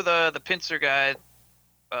 whoever the pincer guy,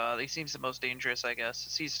 he seems the most dangerous, I guess.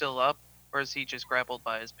 Is he still up, or is he just grappled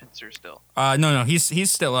by his pincer still? No,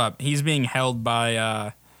 he's still up. He's being held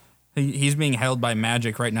by he's being held by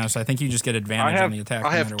magic right now. So I think you just get advantage on the attack. I no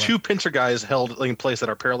have matter 2 what. pincer guys held in place that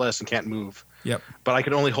are paralyzed and can't move. Yep. But I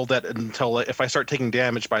can only hold that until if I start taking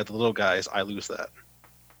damage by the little guys, I lose that.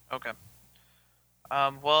 Okay.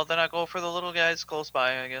 Well, then I go for the little guys close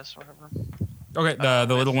by, I guess. Whatever. Okay,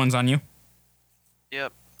 the little one's on you.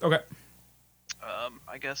 Yep. Okay.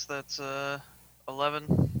 I guess that's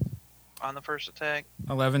 11 on the first attack.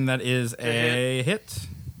 11. That is a hit.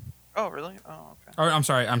 Oh, really? Oh, okay. Or I'm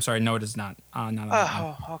sorry. No, it is not. Not on that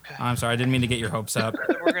one. Oh, okay. I'm sorry. I didn't mean to get your hopes up.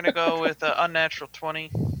 We're gonna go with unnatural 20.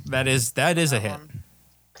 That is a that hit. one.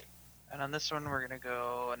 And on this one, we're gonna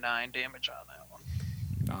go a 9 damage on that one.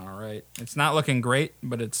 All right. It's not looking great,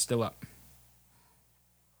 but it's still up.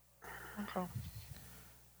 Okay.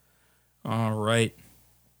 All right.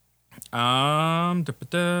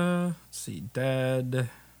 Let's see. Dead.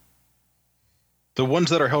 The ones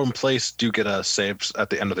that are held in place do get saves at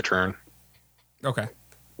the end of the turn. Okay.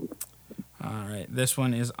 All right. This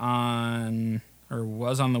one is on, or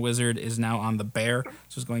was on the wizard, is now on the bear.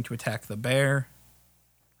 So it's going to attack the bear.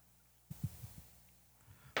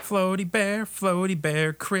 Floaty bear,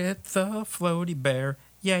 crit the floaty bear.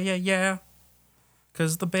 Yeah, yeah, yeah.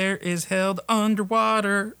 Because the bear is held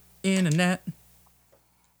underwater in a net.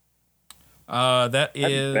 That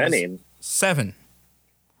is Benning. 7.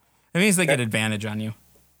 It means they get advantage on you.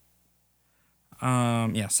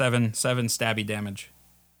 Yeah, 7 stabby damage.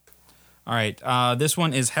 All right. This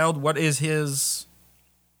one is held. What is his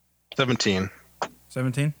 17.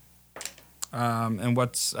 17? And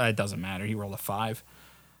what's it doesn't matter. He rolled a 5.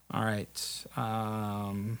 All right.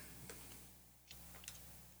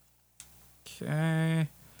 Okay.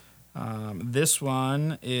 This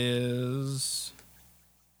one is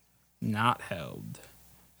not held.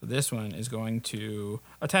 So this one is going to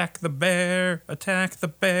attack the bear. Attack the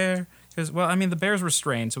bear. Because, well, I mean, the bear's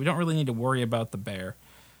restrained, so we don't really need to worry about the bear.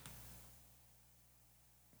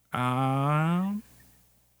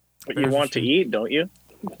 But you want to eat, don't you?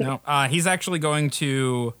 No, he's actually going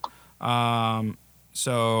to. So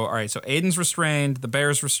all right. So Aiden's restrained. The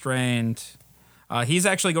bear's restrained. He's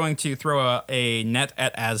actually going to throw a net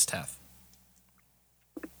at Azteth.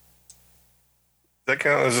 Does that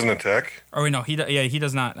count as an attack? Oh wait, no, he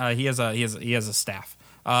does not. He has a staff.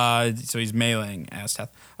 So he's meleeing Azteth.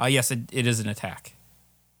 Yes, it is an attack.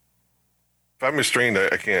 If I'm restrained,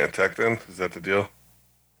 I can't attack then? Is that the deal?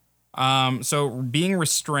 So being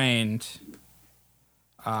restrained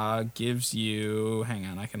gives you. Hang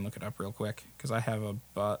on, I can look it up real quick because I have a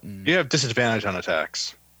button. You have disadvantage on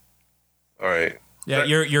attacks. All right. Yeah,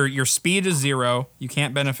 your speed is 0. You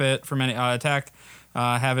can't benefit from any attack.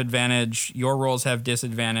 Have advantage. Your rolls have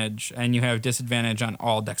disadvantage, and you have disadvantage on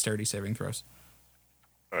all dexterity saving throws.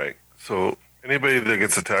 All right. So anybody that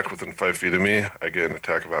gets attacked within 5 feet of me, I get an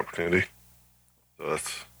attack of opportunity. So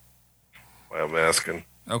that's why I'm asking.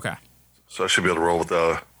 Okay. So I should be able to roll with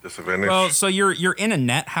disadvantage. Well, so you're in a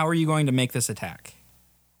net. How are you going to make this attack?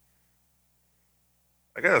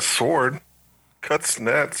 I got a sword. Cuts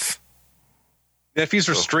nets. Yeah, if he's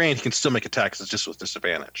restrained, he can still make attacks. It's just with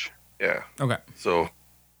disadvantage. Yeah. Okay. So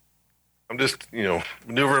I'm just,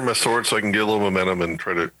 maneuvering my sword so I can get a little momentum and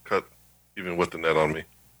try to cut even with the net on me.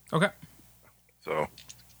 Okay. So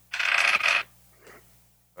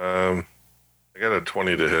I got a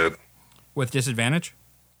 20 to hit. With disadvantage?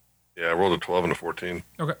 Yeah, I rolled a 12 and a 14.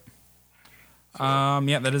 Okay.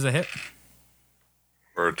 Yeah, that is a hit.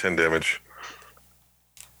 Or 10 damage.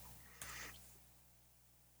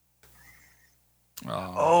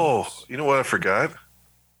 Oh, you know what I forgot?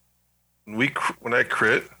 When I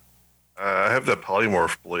crit, I have that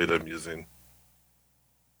polymorph blade I'm using.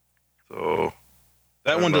 So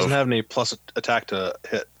that one doesn't have any plus attack to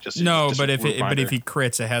hit. No, but if he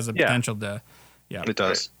crits, it has a potential to. Yeah, it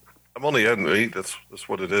does. I'm only adding 8. That's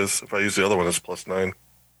what it is. If I use the other one, it's plus 9.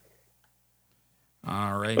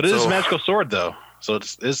 All right. But it is a magical sword, though, so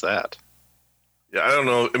it is that. Yeah, I don't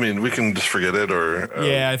know. I mean, we can just forget it, or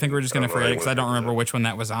yeah, I think we're just gonna forget it because I don't remember which one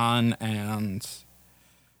that was on, and.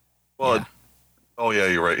 Well, yeah. Oh yeah,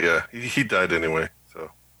 you're right. Yeah, he died anyway.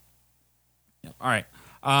 So. Yep. All right.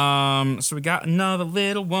 So we got another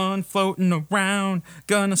little one floating around.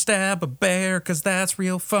 Gonna stab a bear because that's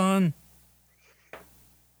real fun.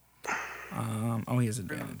 Oh, he has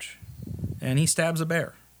advantage, and he stabs a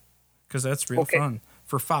bear because that's real fun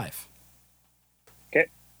for 5. Okay.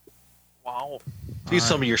 Wow. Please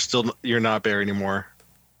tell me you're not a bear anymore.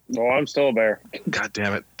 No, I'm still a bear. God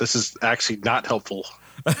damn it! This is actually not helpful.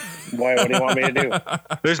 Why? What do you want me to do?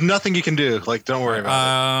 There's nothing you can do. Like, don't worry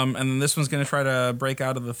about it. And then this one's gonna try to break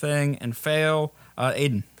out of the thing and fail.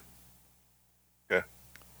 Aiden. Okay.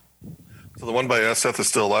 So the one by Seth is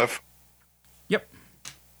still alive? Yep.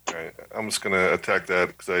 All right. I'm just gonna attack that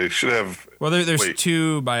because I should have. Well, there's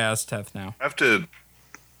 2 by Azteth now. I have to.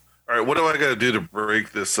 All right. What do I got to do to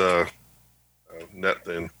break this net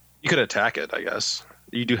thing? You could attack it, I guess.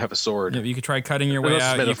 You do have a sword. Yeah, you could try cutting your way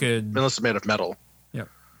out. Unless it's made of metal. Yep.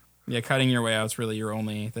 Yeah, cutting your way out is really your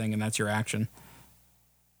only thing, and that's your action.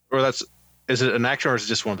 Or is it an action or is it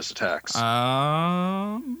just one of his attacks?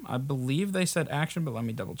 I believe they said action, but let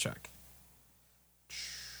me double check.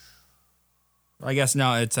 I guess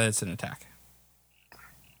no, it's an attack.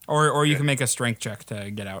 Or you can make a strength check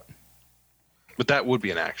to get out. But that would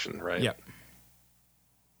be an action, right? Yep.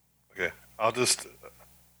 Okay.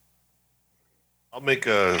 I'll make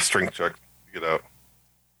a strength check to get out.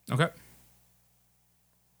 Okay.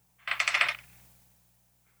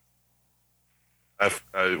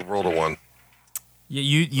 I rolled a 1. Yeah,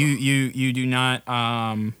 you do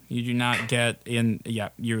not get in. Yeah,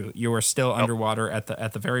 you are still underwater at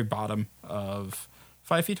the very bottom of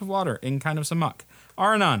 5 feet of water in kind of some muck.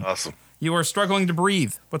 Aranon, Awesome. You are struggling to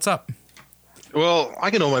breathe. What's up? Well,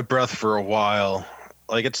 I can hold my breath for a while.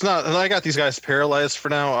 Like, it's not. I got these guys paralyzed for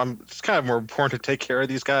now. It's kind of more important to take care of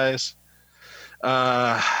these guys.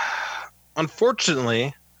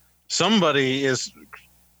 Unfortunately, somebody is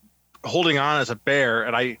holding on as a bear,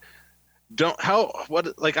 and I don't.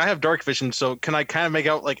 I have dark vision, so can I kind of make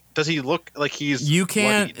out? Like, does he look like he's? You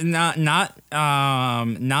can't. Bloodied?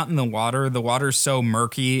 Not in the water. The water's so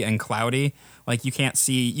murky and cloudy. Like you can't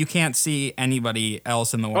see anybody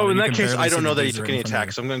else in the water. Oh, in that case, I don't know that he took any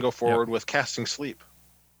attacks. So I'm going to go forward with casting sleep.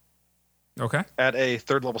 Okay. At a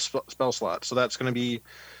 3rd level spell slot. So that's going to be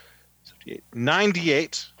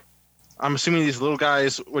 98. I'm assuming these little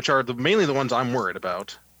guys, which are mainly the ones I'm worried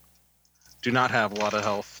about, do not have a lot of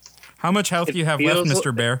health. How much health do you have left,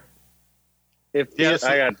 Mr. Bear?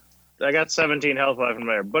 I got 17 health left in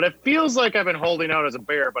there. But it feels like I've been holding out as a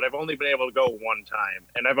bear, but I've only been able to go one time,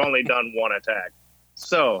 and I've only done one attack.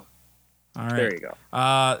 So All right. There you go.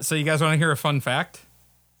 So you guys want to hear a fun fact?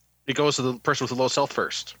 It goes to the person with the lowest health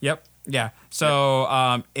first. Yep. Yeah.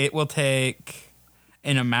 So it will take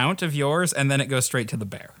an amount of yours, and then it goes straight to the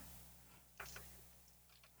bear.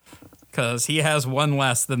 Because he has one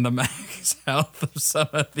less than the max health of some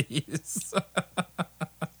of these.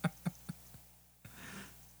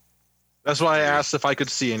 That's why I asked if I could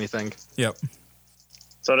see anything. Yep.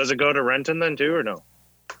 So does it go to Renton then too, or no?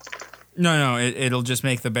 No, it'll just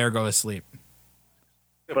make the bear go to sleep.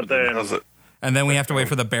 But then, How's it? And then we have to wait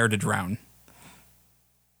for the bear to drown.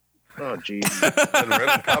 oh geez. Then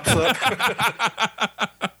Renton pops up.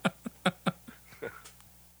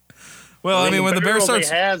 Well, I mean, when the bear starts...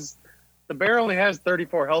 The bear only has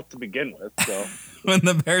 34 health to begin with, so. When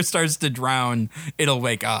the bear starts to drown, it'll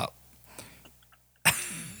wake up.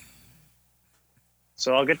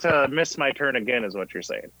 So I'll get to miss my turn again, is what you're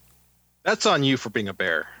saying. That's on you for being a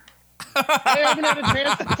bear. I haven't had a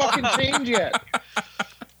chance to fucking change yet.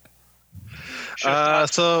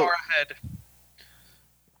 So Far ahead.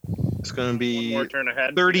 it's going to One be more turn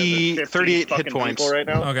ahead. 30 because there's 38 hit 50 fucking points. people right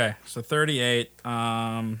now. Okay, so 38.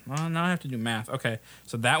 Well, now I have to do math. Okay,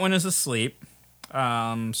 so that one is asleep.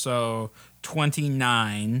 So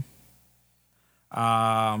 29.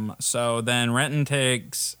 So then Renton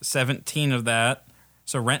takes 17 of that.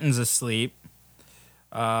 So Renton's asleep.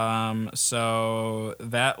 So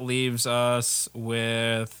that leaves us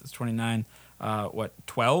with 29.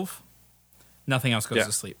 12? Nothing else goes Yeah.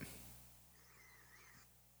 to sleep.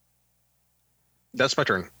 That's my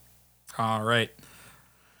turn. All right.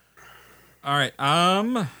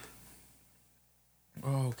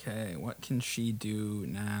 Okay, what can she do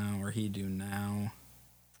now or he do now?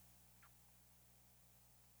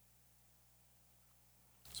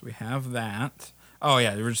 So we have that. Oh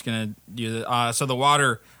yeah, we're just gonna do the. So the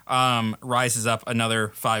water rises up another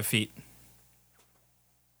 5 feet.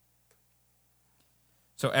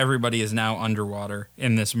 So everybody is now underwater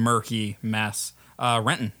in this murky mess.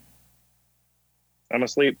 Renton. I'm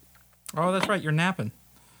asleep. Oh, that's right. You're napping.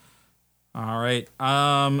 All right.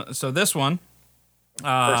 So this one.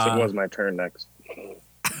 First, it was my turn next.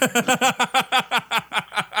 That's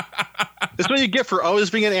what you get for always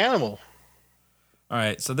being an animal. All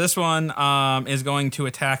right. So this one is going to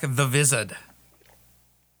attack the Vizard.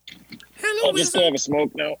 Hello, I'll just Wizard. have a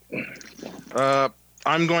smoke now.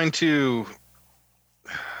 I'm going to.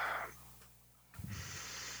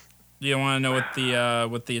 Do you want to know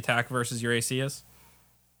what the attack versus your AC is?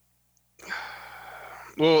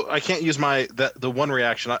 Well, I can't use the one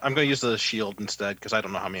reaction. I'm going to use the shield instead because I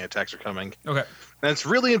don't know how many attacks are coming. Okay. And it's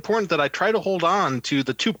really important that I try to hold on to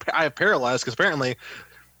the two I have paralyzed because apparently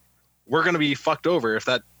we're going to be fucked over if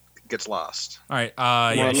that gets lost. All right.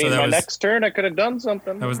 Well, Yeah. I mean, So that my was next turn, I could have done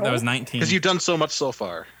something. that was 19. Because you've done so much so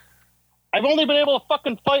far. I've only been able to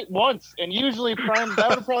fucking fight once, and usually that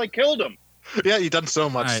would have probably killed him. Yeah, you've done so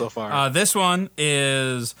much All right. so far. This one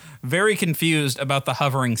is very confused about the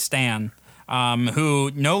hovering Stan, who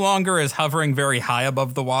no longer is hovering very high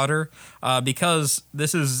above the water because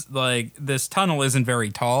this tunnel isn't very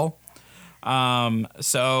tall.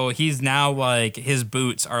 So he's now his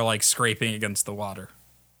boots are scraping against the water.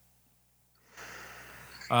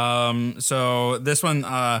 So this one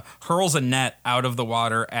hurls a net out of the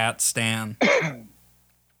water at Stan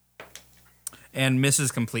and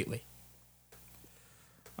misses completely.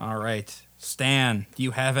 All right. Stan, do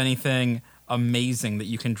you have anything amazing that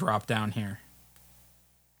you can drop down here?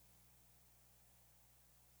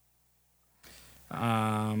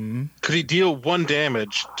 Could he deal 1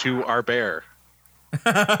 damage to our bear?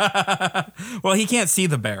 Well, he can't see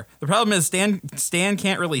the bear. The problem is Stan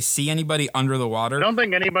can't really see anybody under the water. I don't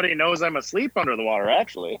think anybody knows I'm asleep under the water,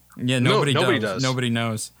 actually. Yeah, nobody does. Nobody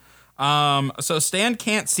knows. So Stan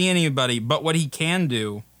can't see anybody, but what he can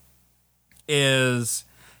do is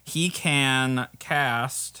he can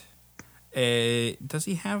cast a... Does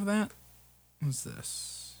he have that? What's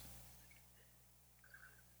this?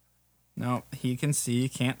 No, he can see,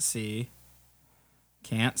 can't see.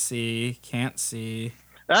 Can't see, can't see.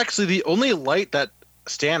 Actually, the only light that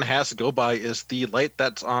Stan has to go by is the light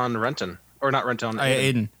that's on Renton. Or not Renton,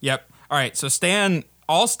 Aiden. Yep. All right, so Stan...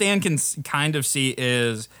 All Stan can kind of see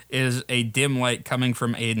is a dim light coming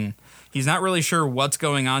from Aiden. He's not really sure what's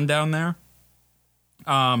going on down there.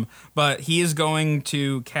 But he is going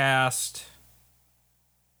to cast...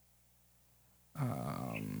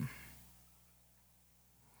 let's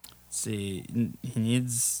see. He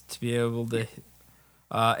needs to be able to...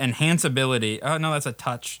 enhance ability. Oh, no, that's a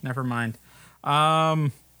touch. Never mind.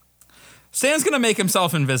 Stan's going to make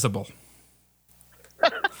himself invisible.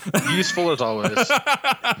 Useful as always.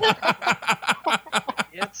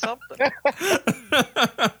 Yeah, it's something.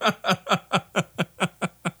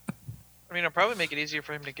 easier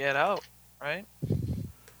for him to get out, right?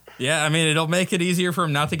 Yeah, I mean, it'll make it easier for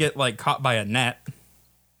him not to get like caught by a net.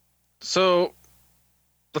 So,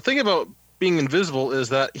 the thing about being invisible is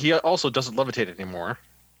that he also doesn't levitate anymore.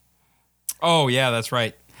 Oh yeah, that's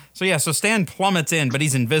right. So yeah, so Stan plummets in, but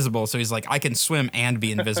he's invisible, so he's like, I can swim and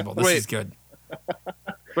be invisible. This Wait. is good.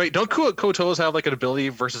 Wait, don't Kotoas have like an ability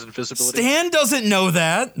versus invisibility? Stan doesn't know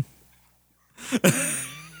that.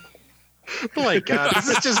 Oh my god, this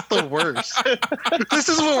is just the worst. This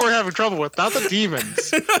is what we're having trouble with, not the demons.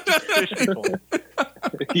 Fish people.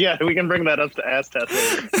 Yeah, we can bring that up to Aztec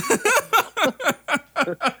later.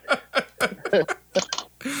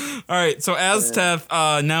 All right, so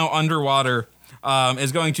Azteth, now underwater,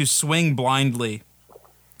 is going to swing blindly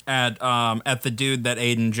at the dude that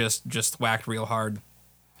Aiden just whacked real hard.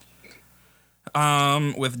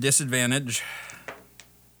 With disadvantage.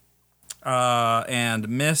 And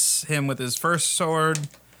miss him with his first sword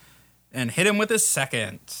and hit him with his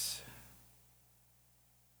second.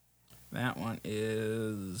 That one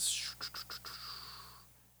is...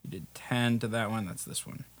 You did 10 to that one. That's this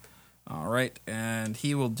one. All right, and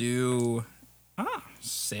he will do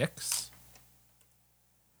 6.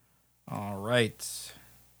 All right.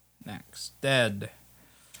 Next. Dead.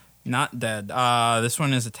 Not dead. This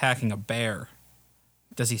one is attacking a bear.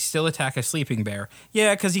 Does he still attack a sleeping bear?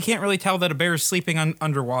 Yeah, because you can't really tell that a bear is sleeping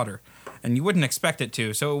underwater. And you wouldn't expect it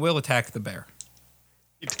to, so it will attack the bear.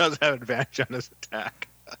 He does have advantage on his attack.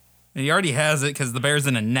 And he already has it because the bear's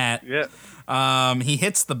in a net. Yeah. He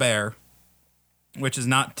hits the bear, which is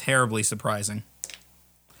not terribly surprising.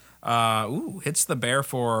 Hits the bear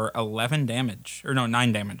for 11 damage. Or no,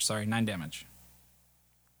 9 damage. Sorry, 9 damage.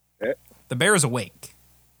 Okay. The bear is awake.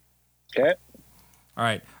 Okay. All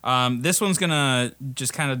right. This one's going to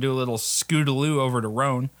just kind of do a little scootaloo over to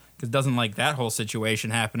Roan because it doesn't like that whole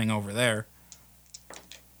situation happening over there.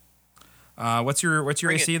 What's your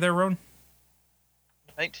Bring AC there, Roan?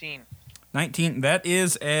 19. 19. That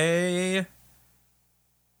is a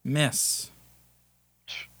miss.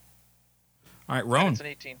 All right, Roan. It's an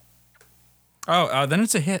 18. Oh, then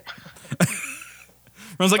it's a hit.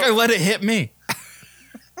 Roan's like, I let it hit me.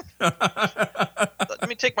 Let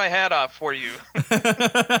me take my hat off for you.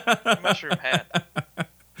 Mushroom hat.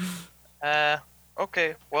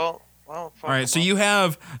 Okay. Well. All right, so you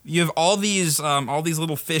have all these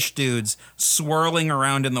little fish dudes swirling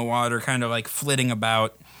around in the water, kind of like flitting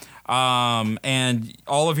about, and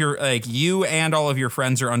all of your you and all of your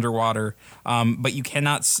friends are underwater, but you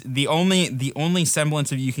cannot. The only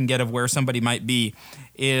semblance of you can get of where somebody might be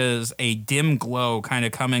is a dim glow, kind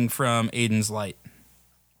of coming from Aiden's light.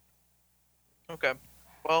 Okay.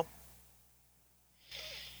 Well.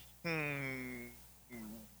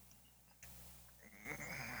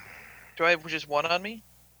 Do I have just one on me?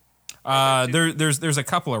 There's a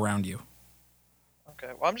couple around you.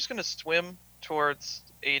 Okay. Well, I'm just gonna swim towards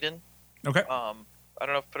Aiden. Okay. I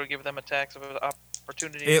don't know if it'll give them attacks of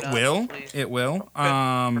opportunity. It or not, will. please. It will.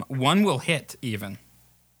 Okay. One will hit even.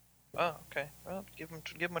 Oh, okay. Well, give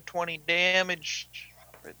him a 20 damage.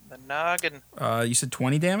 Right in the noggin. You said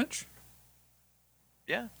 20 damage?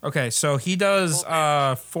 Yeah. Okay, so he does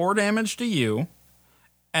 4 damage to you,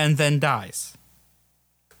 and then dies.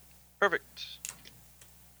 Perfect.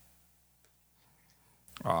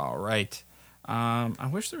 All right. I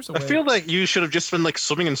wish there was a way. I feel like you should have just been like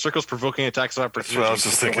swimming in circles, provoking attacks of That's opportunity. what I was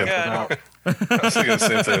just thinking. Yeah, I was thinking the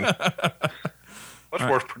same thing. Much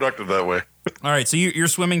more productive that way. All right, so you're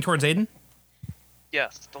swimming towards Aiden?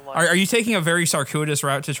 Yes. The line. Are you taking a very circuitous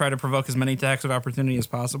route to try to provoke as many attacks of opportunity as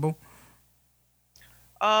possible?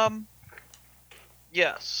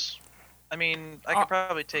 Yes. I mean, I could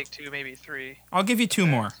probably take 2, maybe 3. I'll give you 2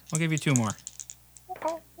 more.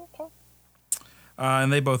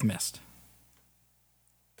 And they both missed.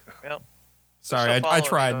 Well, Sorry, still I following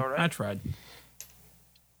tried. though, right? I tried. I'm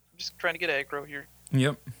just trying to get aggro here.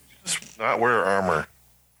 Yep. Just not wear armor.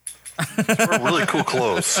 Just wear really cool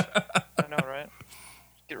clothes. I know, right?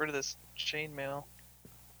 Get rid of this chainmail.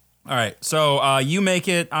 All right, so you make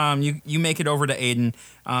it. You make it over to Aiden,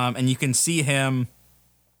 and you can see him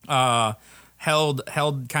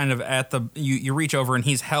held kind of at the. You reach over and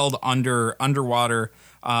he's held underwater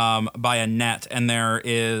by a net, and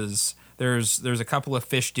there's a couple of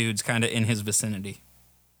fish dudes kind of in his vicinity.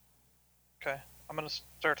 Okay, I'm gonna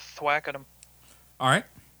start thwacking them. All right,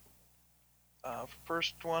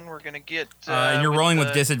 First one we're gonna get. and you're rolling with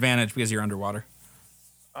the- disadvantage because you're underwater.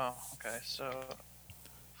 Oh, okay. So,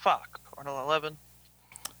 fuck. Or an 11.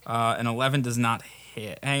 An 11 does not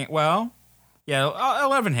hit. Well, yeah,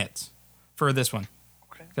 11 hits for this one.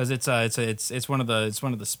 Okay. Because it's one of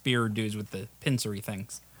the spear dudes with the pincery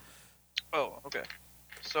things. Oh, okay.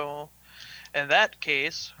 So, In that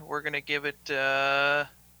case, we're gonna give it an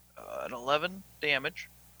 11 damage.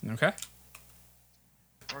 Okay.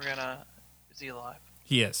 We're gonna. Is he alive?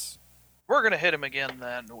 He is. We're gonna hit him again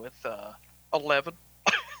then with 11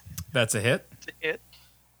 That's a hit. to hit.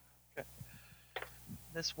 Okay.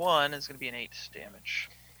 This one is gonna be an 8 damage.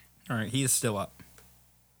 All right, he is still up.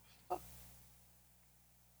 All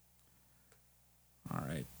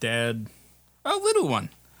right, dead. Oh, little one.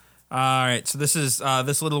 All right, so this is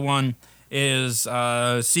this little one is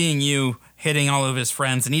seeing you hitting all of his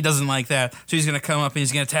friends, and he doesn't like that. So he's gonna come up and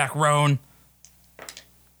he's gonna attack Roan.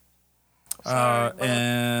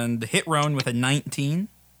 And hit Roan with a 19.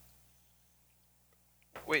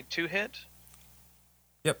 Wait, 2 hit?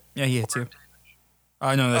 Yep, yeah, he hits you.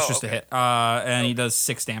 No, that's Oh, just a okay. hit. And he does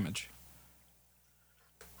 6 damage.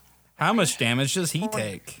 How much damage does he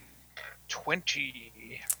take? 20.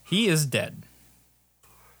 He is dead.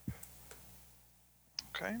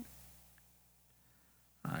 Okay.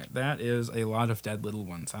 All right, that is a lot of dead little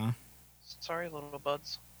ones, huh? Sorry, little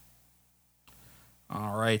buds.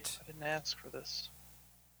 All right. I didn't ask for this.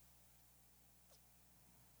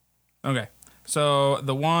 Okay. So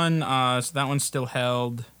the one, so that one's still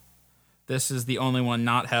held. This is the only one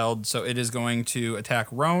not held, so it is going to attack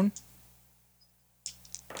Roan.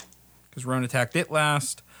 Because Roan attacked it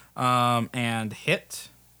last. And hit.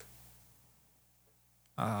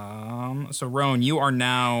 So Roan, you are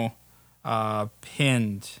now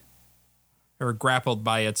pinned or grappled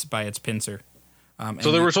by its pincer.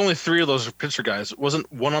 So there was only 3 of those pincer guys.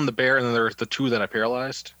 Wasn't one on the bear, and then there were the 2 that I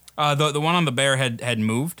paralyzed. The one on the bear had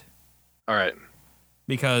moved All right.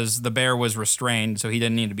 because the bear was restrained, so he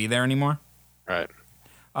didn't need to be there anymore. All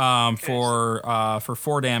right. For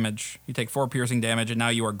 4 damage, you take 4 piercing damage, and now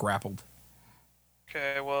you are grappled.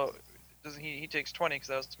 Okay, well, doesn't he takes 20 because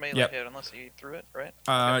that was melee Yep. hit unless he threw it, right?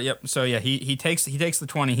 Yep. So yeah, he takes the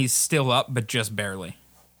 20. He's still up, but just barely.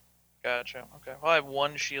 Gotcha. Okay. Well, I have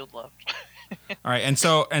 1 shield left. All right, and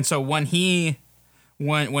so when he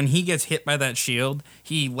gets hit by that shield,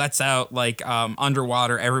 he lets out like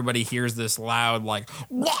underwater. Everybody hears this loud like.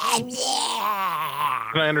 Can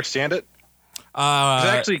I understand it? 'Cause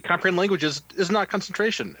actually, comprehend language is not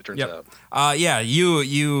concentration. It turns Yep. out. Yeah,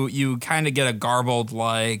 you kind of get a garbled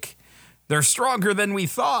like, they're stronger than we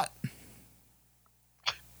thought.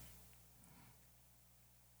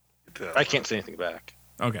 I can't say anything back.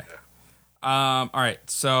 Okay. All right.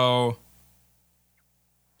 So.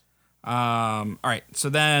 All right. So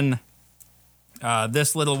then,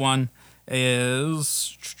 this little one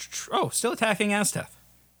is still attacking Azteth.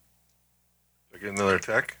 Do I get another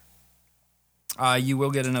attack? You will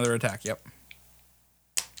get another attack. Yep.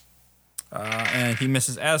 And he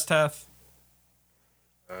misses Azteth.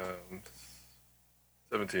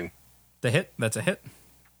 17. The hit. That's a hit.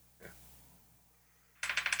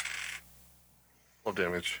 12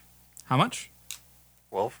 damage. How much?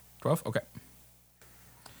 12. 12. Okay.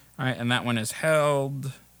 All right, and that one is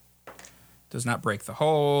held. Does not break the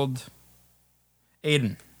hold.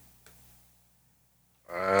 Aiden.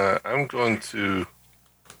 I'm going to.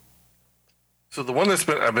 So the one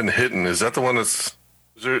I've been hitting, is that the one that's?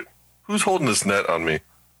 Is there? Who's holding this net on me?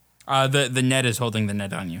 The net is holding the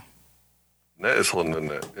net on you. Net is holding the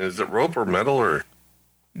net. Is it rope or metal or?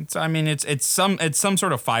 It's some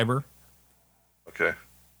sort of fiber. Okay.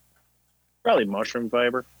 Probably mushroom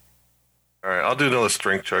fiber. All right. I'll do another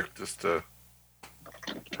strength check just to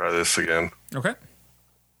try this again. Okay.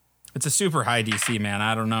 It's a super high DC, man.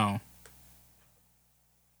 I don't know.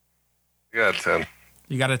 I got a 10.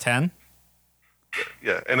 You got a 10?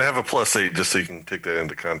 Yeah, and I have a +8 just so you can take that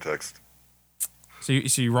into context. So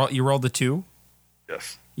you rolled a 2?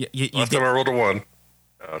 Yes. You Last time I rolled a 1.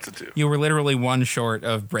 Now it's a 2. You were literally 1 short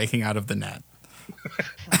of breaking out of the net.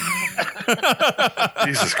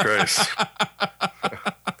 Jesus Christ.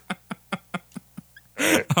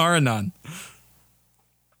 Aranon.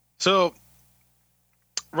 So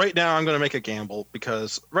right now I'm going to make a gamble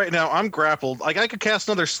because right now I'm grappled. Like I could cast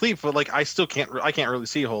another sleep, but like I still can't. I can't really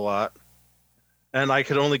see a whole lot, and I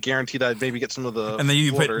could only guarantee that I'd maybe get some of the. And then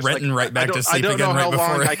you put floaters. Renton right back to sleep I don't again know right how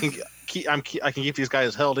long before. I can keep. I can keep these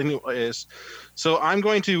guys held anyways. So I'm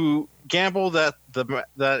going to gamble that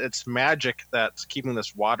that it's magic that's keeping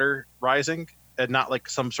this water rising, and not like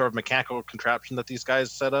some sort of mechanical contraption that these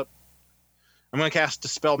guys set up. I'm going to cast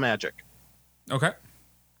Dispel Magic. Okay.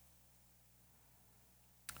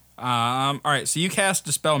 All right, so you cast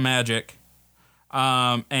Dispel Magic,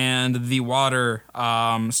 and the water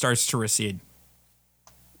starts to recede.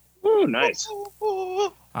 Ooh, nice.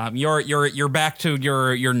 You're back to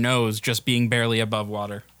your nose just being barely above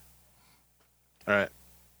water. All right.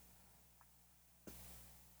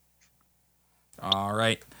 All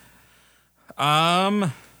right.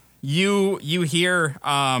 You hear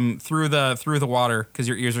through the water because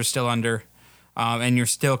your ears are still under, and you're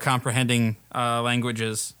still comprehending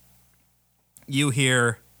languages. You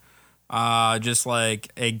hear just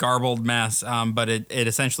like a garbled mess, but it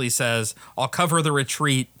essentially says, "I'll cover the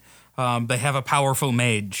retreat. They have a powerful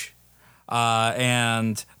mage,"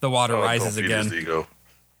 and the water rises don't feed again. his ego.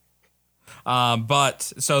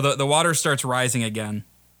 But so the water starts rising again.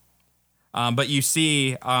 But you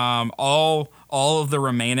see all of the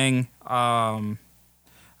remaining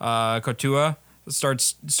Kotua start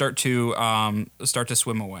to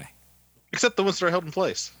swim away, Except the ones that are held in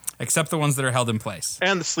place. except the ones that are held in place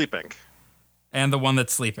And the sleeping. and the one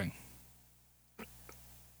that's sleeping.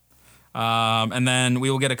 And then we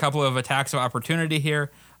will get a couple of attacks of opportunity here.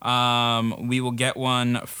 We will get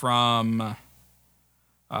one from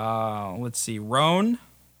let's see, Roan.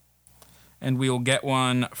 And we will get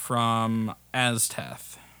one from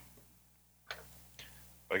Azteth.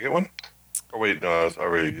 I get one? Oh wait, no, I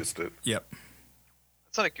already used it. Yep.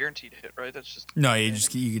 That's not a guaranteed hit, right? That's just No, you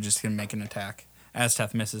can just make an attack.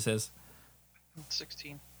 Azteth misses his.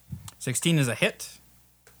 16. 16 is a hit.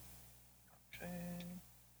 Okay.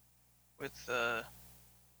 With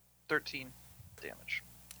 13 damage.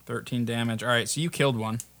 13 damage. All right, so you killed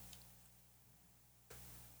one.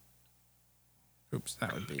 Oops,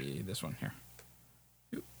 that would be this one here.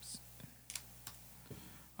 Oops.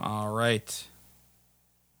 All right.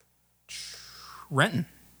 Renton.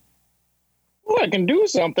 Oh, I can do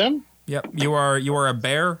something. Yep, you are a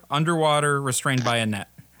bear underwater restrained by a net.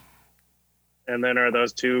 And then are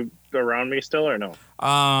those two around me still or no?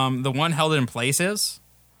 The one held in place is.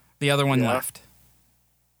 The other one Yeah. left.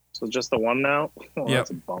 So just the one now? Oh, Yep. That's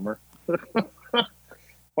a bummer.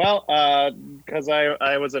 Well, because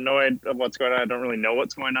I was annoyed of what's going on. I don't really know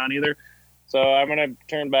what's going on either. So I'm going to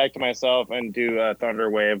turn back to myself and do a Thunder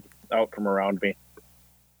Wave out from around me.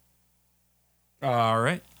 All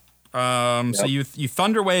right. So you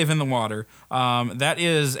thunder wave in the water. That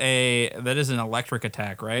is an electric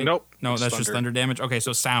attack, right? Nope. No, It's that's just thunder damage. Okay,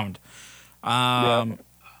 so sound.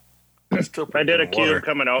 It's still I did a pretty good in water. cube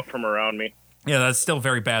coming out from around me. Yeah, that's still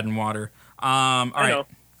very bad in water. All right.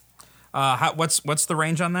 What's the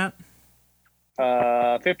range on that?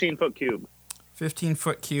 15-foot cube.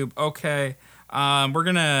 15-foot cube. Okay. We're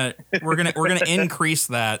gonna increase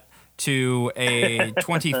that to a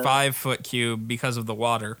 25-foot cube because of the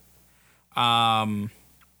water.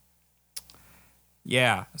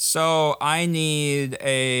 Yeah. So I need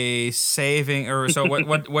a saving, or so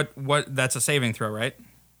what? That's a saving throw, right?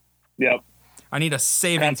 Yep. I need a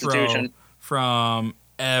saving throw Constitution. from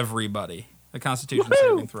everybody. A Constitution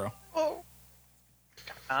saving throw, Oh.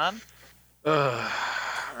 On? All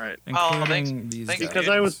right. including thanks. these Thanks, guys. Because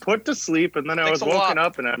I was put to sleep and then I Thanks was a woken lot.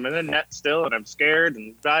 up and I'm in a net still and I'm scared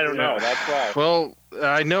and I don't know. That's why. Well,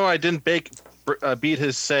 I know I didn't beat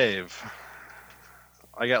his save.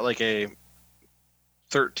 I got like a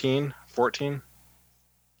 13, 14.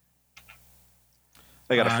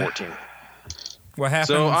 I got a 14. What happens?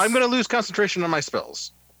 So I'm going to lose concentration on my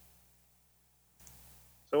spells.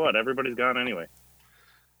 So what? Everybody's gone anyway.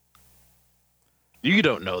 You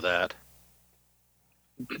don't know that.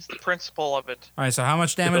 It's the principle of it. All right. So how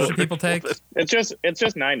much damage do people take? It's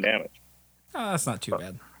just 9 damage. Oh, that's not too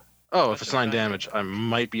bad. Oh, if it's 9 damage, I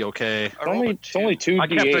might be okay. I rolled a It's only 2 I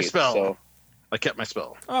kept my d8. spell. So I kept my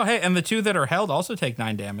spell. Oh, hey, and the two that are held also take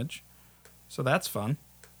 9 damage. So that's fun.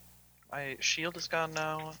 My shield is gone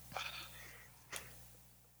now.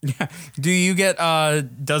 Yeah. Do you get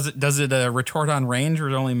does it retort on range or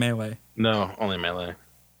only melee? No, only melee.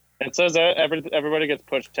 it says that everybody gets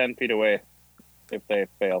pushed 10 feet away if they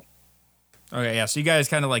fail. Okay, yeah. So you guys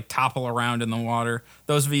kind of like topple around in the water.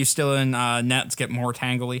 Those of you still in nets get more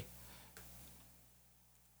tangly.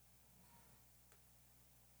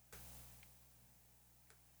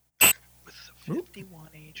 With 51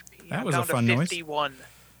 HP. That I'm was a down to fun noise. 51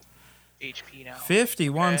 HP now.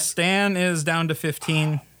 51. Okay. Stan is down to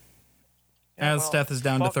 15. Yeah, As Steph is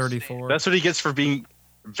down to fuck Stan. 34. That's what he gets for being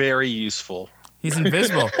very useful. He's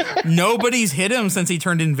invisible. Nobody's hit him since he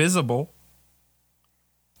turned invisible.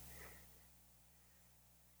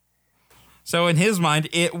 So in his mind,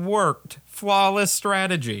 it worked. Flawless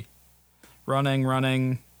strategy.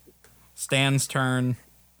 Running. Stan's turn.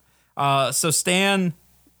 So Stan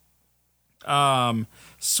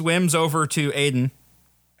swims over to Aiden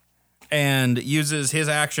and uses his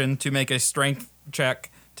action to make a strength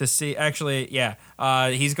check to see. Actually, yeah.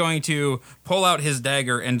 He's going to pull out his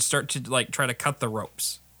dagger and start to like try to cut the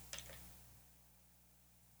ropes.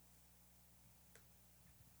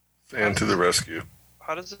 And to the rescue.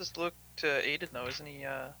 How does this look to Aiden though? Isn't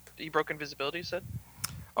he broke invisibility? You said.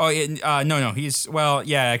 Oh, no. He's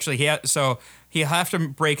actually, he'll have to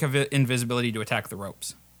break invisibility to attack the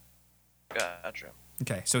ropes. Gotcha.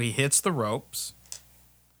 Okay, so he hits the ropes.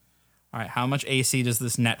 All right, how much AC does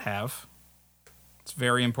this net have? It's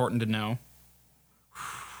very important to know.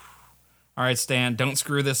 All right, Stan, don't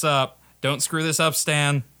screw this up. Don't screw this up,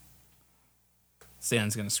 Stan.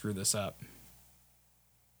 Stan's gonna screw this up.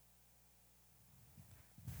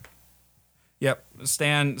 Yep,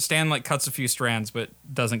 Stan like cuts a few strands, but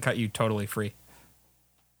doesn't cut you totally free.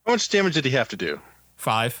 How much damage did he have to do?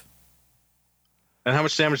 5. And how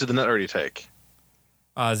much damage did the net already take?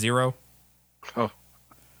 0. Oh.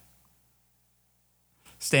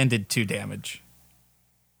 Stan did 2 damage.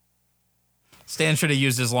 Stan should have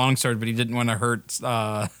used his longsword, but he didn't want to hurt.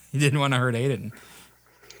 He didn't want to hurt Aiden.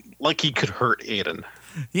 Like he could hurt Aiden.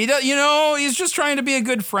 He does. You know, he's just trying to be a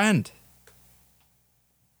good friend.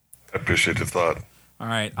 I appreciate the thought. All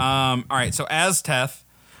right. All right. So Azteth,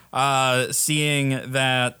 seeing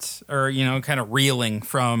that, or kind of reeling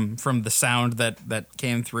from the sound that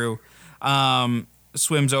came through,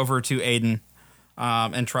 swims over to Aiden,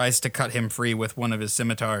 and tries to cut him free with one of his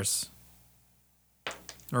scimitars,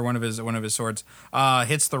 or one of his swords.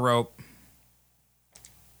 Hits the rope,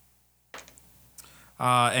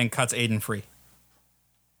 and cuts Aiden free.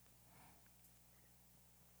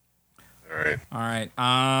 All right.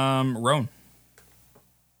 Roan.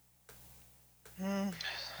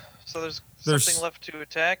 So there's something left to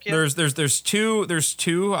attack yet? There's two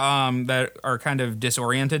that are kind of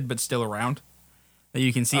disoriented but still around. That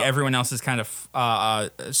you can see. Everyone else is kind of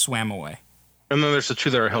swam away. And then there's the 2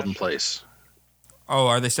 that are held in place. Oh,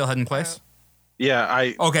 are they still held in place?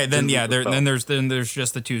 Yeah, Okay, then yeah. Then there's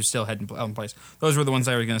just the 2 still held in place. Those were the ones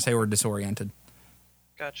I was going to say were disoriented.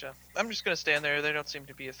 Gotcha. I'm just gonna stand there. They don't seem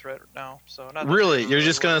to be a threat now. So not Really? You're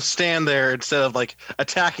just going to stand there instead of like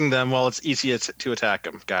attacking them while it's easy to attack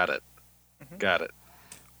them. Got it. Mm-hmm. Got it.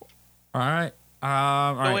 All right.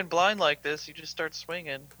 All right. Going blind like this, you just start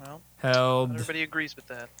swinging. Well, Held. everybody agrees with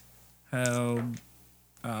that. Held.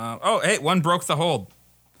 Hey, one broke the hold.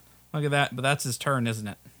 Look at that. But that's his turn, isn't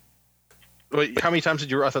it? Wait, how many times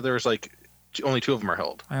did you? I thought there was like only 2 of them are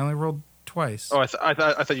held. I only rolled twice. Oh, I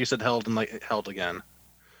thought you said held and like held again.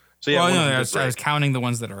 So yeah, well, one of no, them I did break. was counting the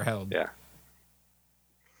ones that are held. Yeah.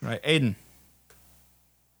 Right, Aiden.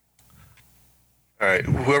 All right.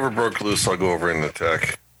 Whoever broke loose, I'll go over and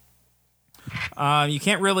attack. You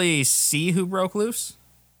can't really see who broke loose.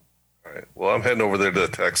 All right. Well, I'm heading over there to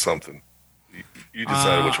attack something. You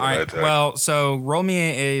decide which one I attack. Well, so roll me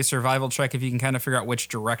a survival check if you can kind of figure out which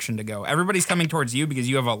direction to go. Everybody's coming towards you because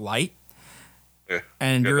you have a light,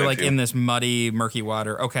 and you're like in this muddy, murky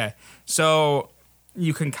water. Okay, so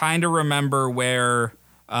you can kind of remember where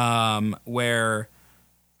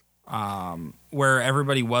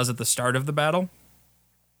everybody was at the start of the battle,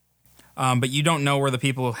 but you don't know where the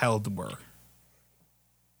people held were.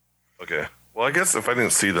 Okay. Well, I guess if I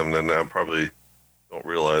didn't see them, then I probably don't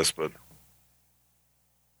realize, but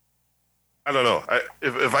I don't know.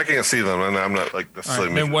 If I can't see them, then I'm not like necessarily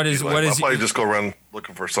All right, then making I'll probably just go around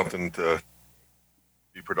looking for something to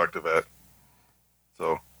be productive at.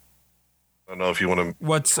 So I don't know if you want to.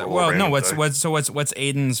 What's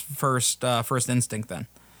Aiden's first instinct then?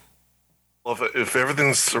 Well, if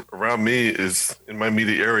everything's around me is in my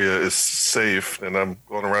immediate area is safe, then I'm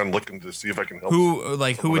going around looking to see if I can help. Who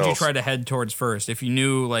would you else. try to head towards first? If you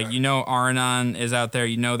knew, Aranon is out there,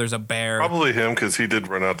 there's a bear. Probably him, because he did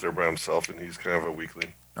run out there by himself, and he's kind of a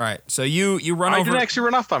weakling. All right, so you run I over. didn't actually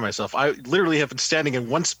run off by myself. I literally have been standing in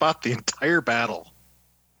one spot the entire battle.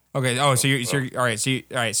 Okay. Oh, so you're all right. So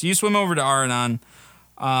you swim over to Aranon,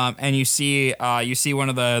 and you see one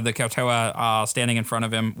of the Kautoa standing in front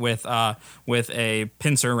of him with a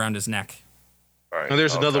pincer around his neck. All right. And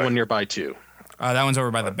there's another one nearby too. That one's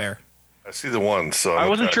over by the bear. I see the one, so I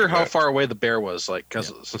wasn't sure how far away the bear was,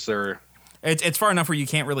 because since they're. It's far enough where you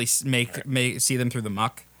can't really see them through the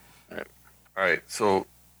muck. All right. So,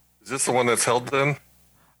 is this the one that's held then?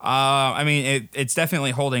 I mean, it's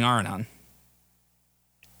definitely holding Aranon.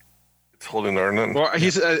 It's holding Arnon. Well,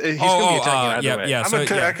 he's going to be attacking either way. Yeah. I'm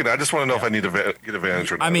attacking. I just want to know if I need to get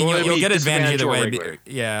advantage or not. I mean, you'll get advantage either way. regular.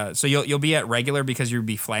 Yeah. So you'll be at regular because you'll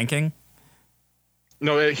be flanking.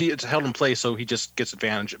 No, it's held in place, so he just gets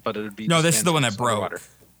advantage. But it would be. No, this is the one that disadvantage broke. water.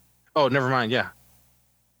 Oh, never mind. Yeah.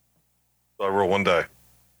 So I roll 1 die.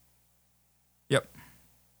 Yep.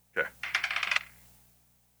 Okay.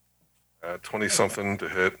 20-something to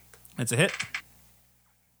hit. It's a hit.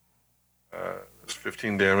 That's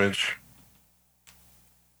 15 damage.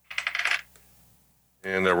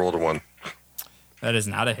 And I rolled a 1. That is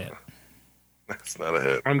not a hit. That's not a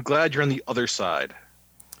hit. I'm glad you're on the other side.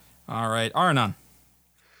 All right, Aranon.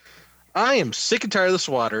 I am sick and tired of this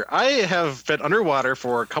water. I have been underwater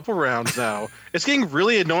for a couple rounds now. It's getting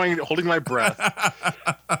really annoying holding my breath.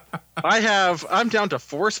 I'm down to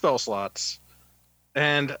 4 spell slots,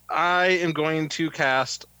 and I am going to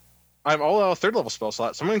cast. I'm all out of 3rd level spell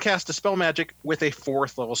slot, so I'm going to cast Dispel Magic with a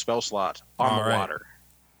 4th level spell slot on All the right. water.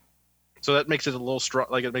 So that makes it a little strong,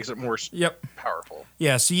 like it makes it more Yep. powerful.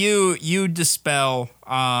 Yeah, so you dispel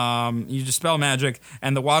magic,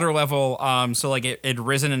 and the water level so like it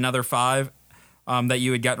risen another 5 that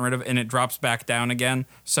you had gotten rid of, and it drops back down again.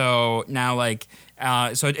 So now like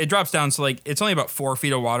so it drops down, so like it's only about 4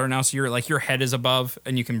 feet of water now, so your head is above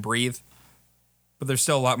and you can breathe. But there's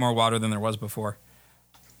still a lot more water than there was before.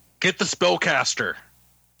 Get the spellcaster.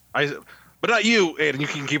 But not you, Aiden. You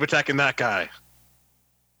can keep attacking that guy.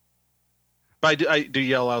 But I do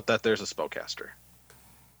yell out that there's a spellcaster.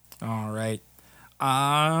 All right.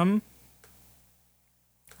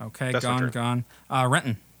 Okay, That's my turn. gone.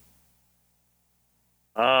 Renton,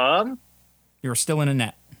 I you're still in a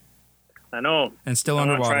net know. and still I want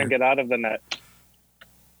to underwater. try and get out of the net.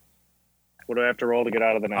 What do I have to roll to get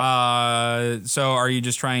out of the net? So are you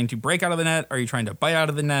just trying to break out of the net? Are you trying to bite out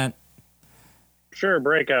of the net? Sure,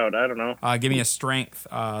 breakout. I don't know. Give me a strength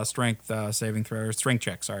saving throw, or strength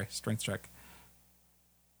check. Sorry, strength check.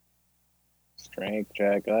 Strength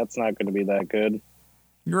check. That's not going to be that good.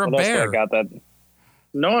 You're a What else do bear. I got that?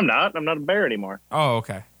 No, I'm not. I'm not a bear anymore. Oh,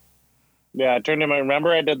 okay. Yeah, I turned in my.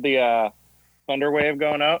 Remember, I did the thunder wave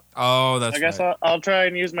going out. Oh, that's I guess right. I'll try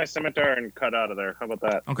and use my scimitar and cut out of there. How about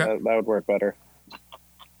that? Okay. That would work better.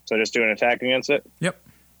 So just do an attack against it. Yep.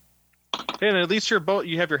 Hey, and at least you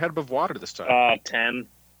have your head above water this time. 10.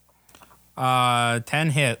 10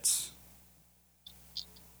 hits.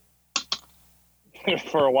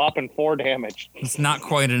 For a whopping 4 damage. It's not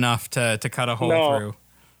quite enough to cut a hole No. through.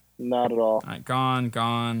 Not at all. All right,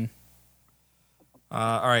 gone.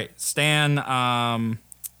 All right, Stan.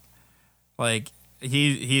 Like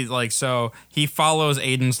he like so he follows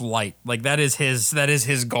Aiden's light. Like that is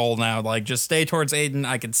his goal now. Like just stay towards Aiden.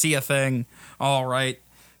 I can see a thing. All right.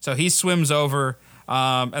 So he swims over,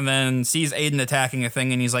 and then sees Aiden attacking a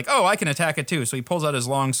thing, and he's like, "Oh, I can attack it too." So he pulls out his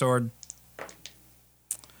longsword,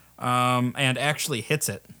 and actually hits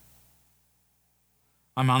it.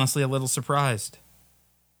 I'm honestly a little surprised.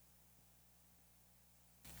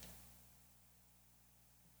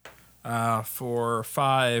 For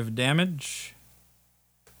 5 damage.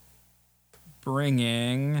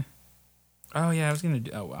 Bringing... Oh, yeah, I was going to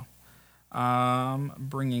do... Oh, well.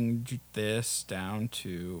 Bringing this down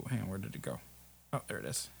to... Hang on, where did it go? Oh, there it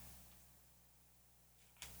is.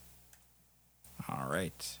 All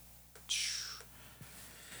right.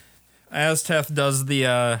 Azteth does the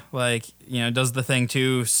does the thing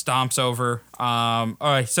too, stomps over. All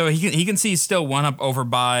right, so he can see still one up over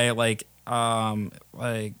by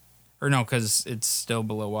or no, because it's still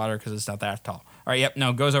below water because it's not that tall. All right, yep,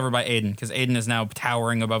 no, goes over by Aiden because Aiden is now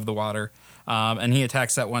towering above the water, and he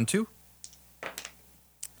attacks that one too.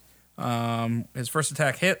 His first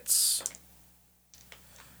attack hits,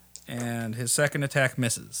 and his second attack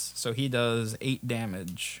misses. So he does 8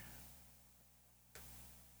 damage.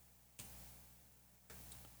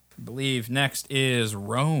 I believe next is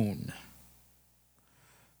Roan.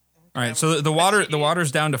 All right, so the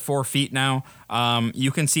water's down to 4 feet now. You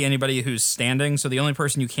can see anybody who's standing. So the only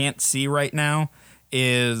person you can't see right now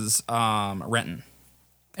is Renton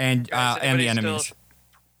and the enemies.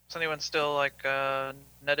 Is anyone still like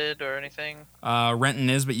netted or anything? Renton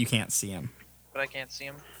is, but you can't see him. But I can't see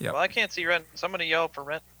him. Yep. Well, I can't see Renton. Somebody yell for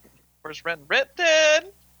Renton. Where's Renton?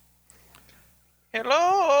 Renton!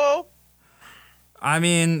 Hello! I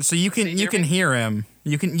mean, so you can hear me? hear him.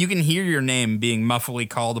 You can hear your name being muffled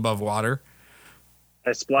called above water.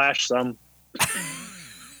 I splashed some.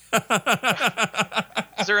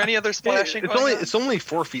 Is there any other splashing? It's only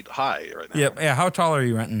 4 feet high right now. Yep. Yeah. How tall are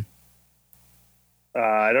you, Renton?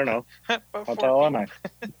 I don't know. How tall am I?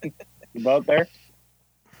 About there?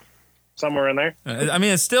 Somewhere in there? I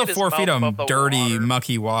mean, it's still Get his 4 feet mouth of above the dirty, water.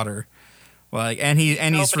 mucky water. Like, and he's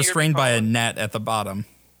Open your restrained by a phone. net at the bottom.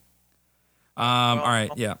 All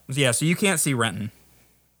right. Yeah. So you can't see Renton.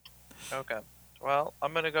 Okay. Well,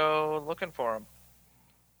 I'm gonna go looking for him.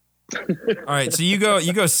 All right. So you go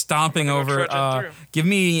stomping I'm gonna over. trudge through. Give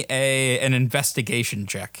me an investigation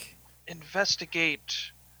check.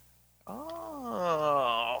 Investigate.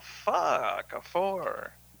 Oh, fuck. A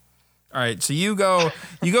 4. All right, so you go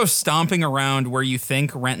stomping around where you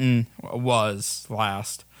think Renton was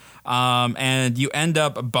last, and you end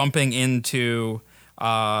up bumping into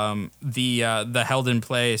the held in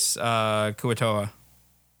place Kuatoa.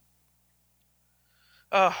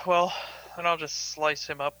 Well, then I'll just slice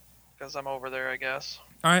him up because I'm over there, I guess.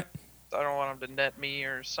 All right, I don't want him to net me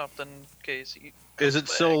or something in case he. Is it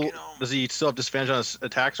back, still? you know? Does he still have disadvantage on his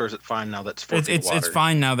attacks, or is it fine now that's 4 feet of It's water?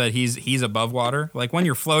 fine now that he's above water. Like when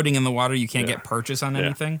you're floating in the water, you can't Yeah. get purchase on Yeah.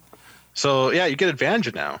 anything. So yeah, you get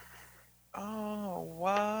advantage now. Oh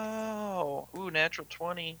wow! Ooh, natural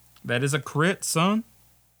 20. That is a crit, son.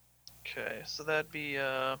 Okay, so that'd be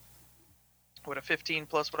what, a 15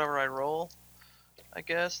 plus whatever I roll. I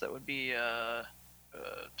guess that would be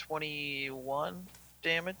 21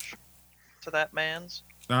 damage to that man's.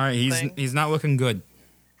 All right, Thing. he's not looking good.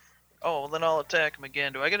 Oh, well, then I'll attack him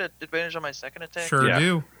again. Do I get an advantage on my second attack? Sure Yeah.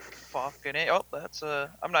 do. Fucking A. Oh, that's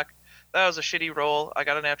I'm not. That was a shitty roll. I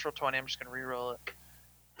got a natural 20. I'm just gonna re-roll it.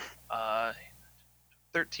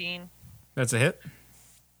 13. That's a hit.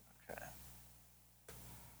 Okay.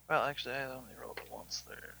 Well, actually, I only rolled it once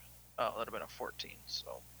there. Oh, that'd have been a 14.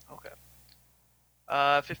 So okay.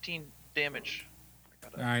 15 damage. I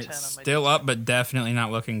got a All right, 10 on my still D10. up, but definitely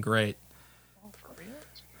not looking great. Oh, for real?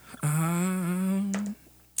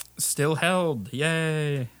 Still held.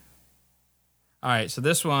 Yay. All right, so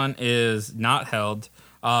this one is not held.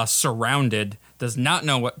 Surrounded. Does not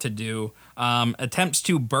know what to do. Attempts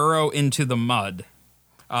to burrow into the mud.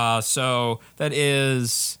 So that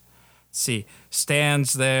is... Let's see.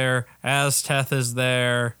 Stands there. Azteth is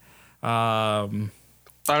there. I'm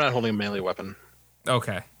not holding a melee weapon.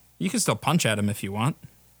 Okay. You can still punch at him if you want.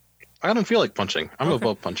 I don't feel like punching. I'm Okay.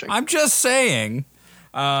 above punching. I'm just saying.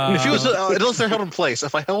 If he was, unless they're held in place.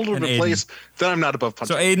 If I held him And in Aiden. place, then I'm not above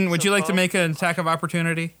punching. So, Aiden, would So you like to far- make an attack of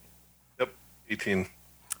opportunity? Yep, 18.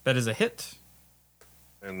 That is a hit.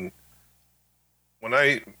 And when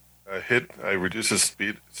I hit, I reduce his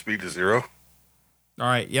speed to 0. All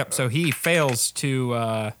right. Yep. So he fails to.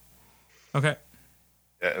 Okay.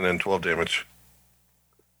 Yeah, and then 12 damage.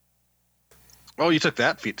 Oh, you took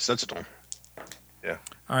that feat sensible. Yeah.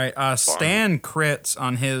 All right. Stan crits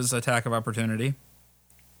on his attack of opportunity.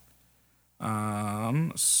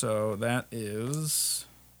 So that is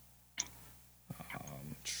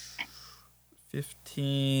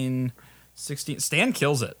 15, 16. Stan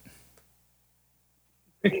kills it.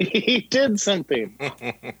 He did something.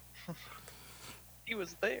 He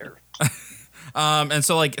was there. And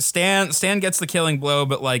so like Stan gets the killing blow,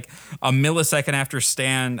 but like a millisecond after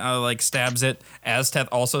Stan like stabs it, Azteth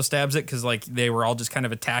also stabs it because like they were all just kind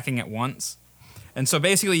of attacking at once. And so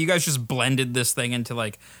basically you guys just blended this thing into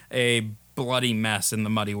like a bloody mess in the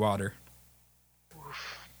muddy water.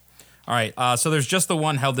 All right, so there's just the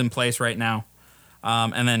one held in place right now.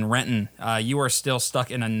 And then Renton, you are still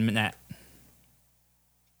stuck in a net.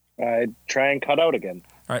 I try and cut out again.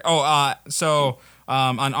 All right. So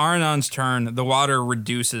on Arnon's turn, the water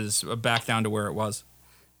reduces back down to where it was.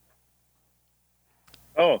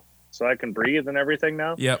 Oh, so I can breathe and everything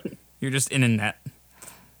now? Yep. You're just in a net.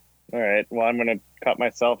 All right. Well, I'm going to cut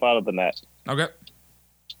myself out of the net. Okay.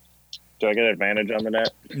 Do I get advantage on the net?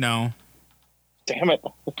 No. Damn it.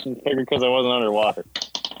 Figured because I wasn't underwater.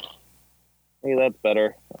 Hey, that's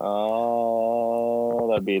better. Oh,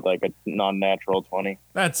 that'd be like a non-natural 20.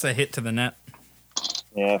 That's a hit to the net.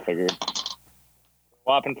 Yeah, I figured.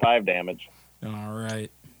 Whopping 5 damage. All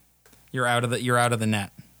right. You're out of the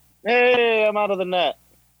net. Hey, I'm out of the net.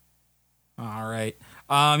 All right.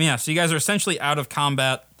 Yeah, so you guys are essentially out of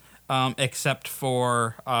combat except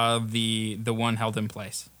for the one held in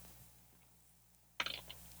place.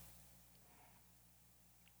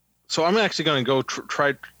 So I'm actually going to go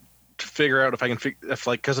try to figure out if I can if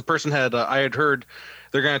like because the person had I had heard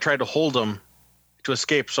they're going to try to hold him to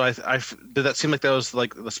escape. So I did that seem like that was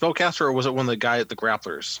like the spellcaster, or was it one of the guy at the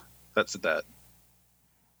grapplers that said that?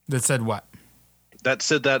 That said what? That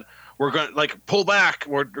said that we're going to like pull back.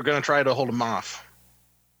 We're going to try to hold him off.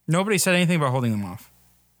 Nobody said anything about holding them off.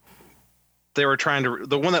 They were trying to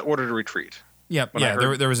the one that ordered a retreat. Yep. When I Yeah.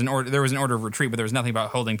 heard- There was an order of retreat, but there was nothing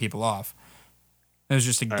about holding people off. It was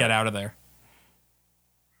just to get out of there.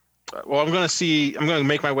 Well, I'm going to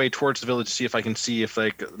make my way towards the village to see if I can see if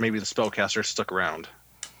like maybe the spellcaster stuck around.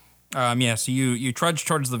 Yeah. So you trudge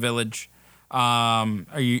towards the village.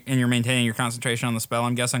 You're maintaining your concentration on the spell,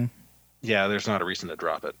 I'm guessing. Yeah, there's not a reason to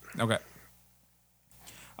drop it. Okay.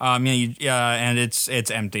 And it's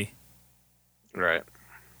empty. Right.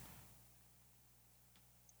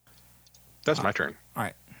 That's my turn. All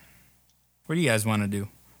right. What do you guys want to do?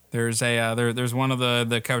 There's there's one of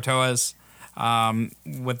the Kotoas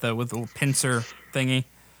with the little pincer thingy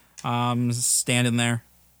standing there.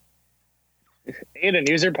 Aiden,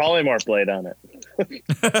 use your polymorph blade on it.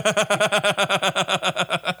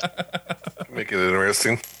 Make it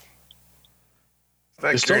interesting.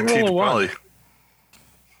 Thanks, Just don't guaranteed roll a one. probably.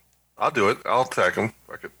 I'll do it. I'll attack him.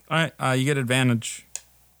 Fuck it. All right. You get advantage.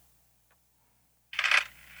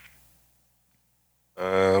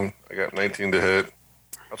 I got 19 to hit.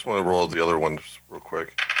 I just want to roll the other one just real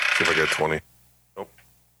quick. See if I get 20. Nope.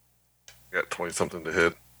 I got 20 something to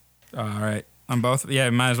hit. All right. On both? Yeah,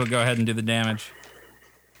 might as well go ahead and do the damage.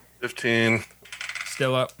 15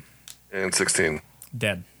 Still up. and 16.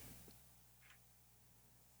 Dead.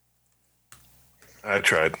 I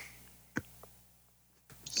tried.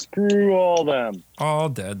 Screw all them. All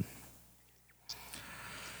dead.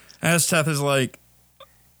 Azteth is like,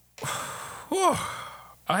 "Whew,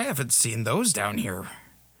 I haven't seen those down here.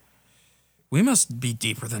 We must be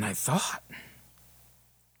deeper than I thought."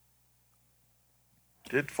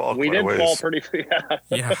 Did fall We quite a did ways. fall pretty. Yeah.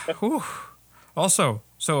 Yeah. Whew. Also,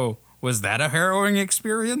 so was that a harrowing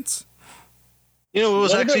experience? You know, it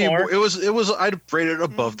was A little bit actually more. it was I'd rate it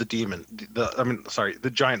above the demon.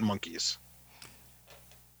 The giant monkeys.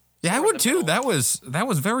 Yeah, I Somewhere in would the too. middle. That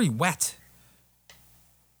was very wet.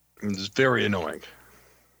 It was very annoying.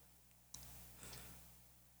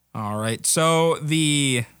 All right. So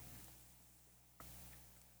the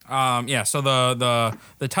so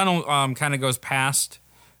the tunnel kind of goes past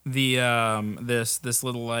the this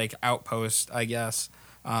little like outpost, I guess.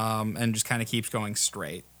 And just kind of keeps going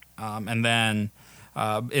straight. And then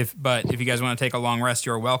if you guys want to take a long rest,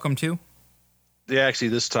 you're welcome to. Yeah, actually,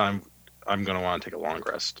 this time I'm gonna want to take a long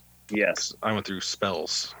rest. Yes. I went through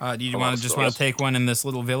spells. Do you A lot want of to just spells. want to take one in this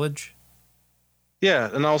little village? Yeah,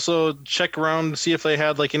 and also check around to see if they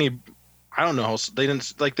had like any. I don't know how they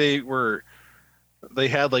didn't like they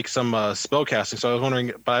had like some spell casting. So I was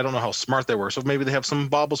wondering, but I don't know how smart they were. So maybe they have some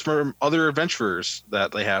baubles from other adventurers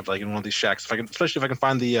that they have like in one of these shacks. Especially if I can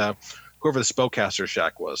find the whoever the spellcaster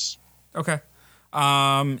shack was. Okay.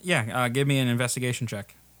 Give me an investigation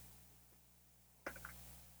check.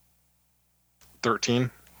 13.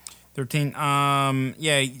 13.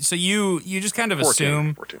 So you just kind of 14,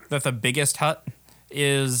 assume 14. that the biggest hut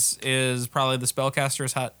is probably the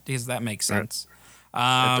spellcaster's hut because that makes sense.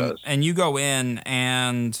 does. And you go in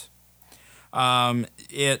and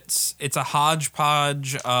it's a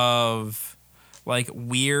hodgepodge of like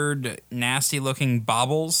weird, nasty looking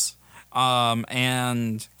baubles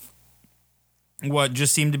and what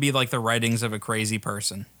just seemed to be like the writings of a crazy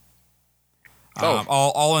person. Oh.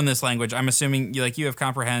 All in this language. I'm assuming you have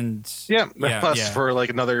comprehend. Yeah, Yeah, plus yeah. for like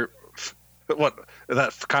another. What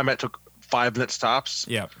that combat took 5 minutes tops.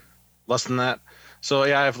 Yep. Less than that. So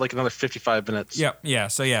yeah, I have like another 55 minutes. Yep. Yeah.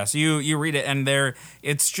 So you read it, and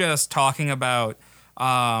it's just talking about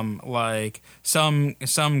like some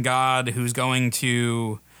god who's going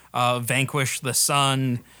to vanquish the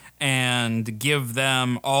sun and give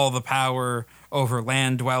them all the power over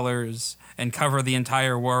land dwellers and cover the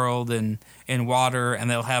entire world in water, and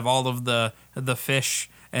they'll have all of the fish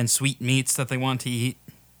and sweet meats that they want to eat.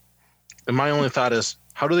 And my only thought is,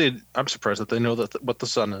 how do they? I'm surprised that they know what the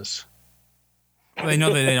sun is, They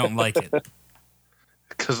know that they don't like it.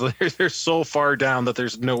 because they're so far down that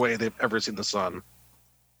there's no way they've ever seen the sun.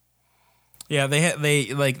 Yeah,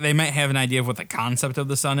 they might have an idea of what the concept of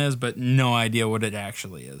the sun is, but no idea what it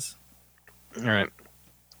actually is. All right.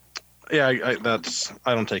 Yeah,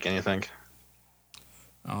 I don't take anything.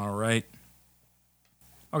 All right.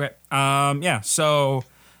 Okay. So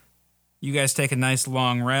you guys take a nice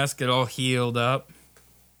long rest, get all healed up.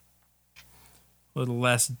 A little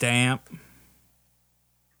less damp.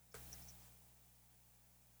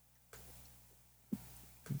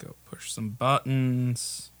 Go push some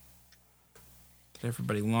buttons. Get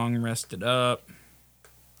everybody long rested up.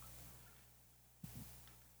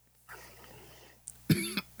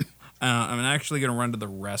 I'm actually going to run to the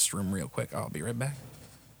restroom real quick. I'll be right back.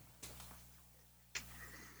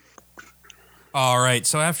 All right.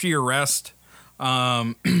 So after your rest,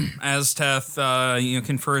 Azteth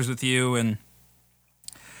confers with you, and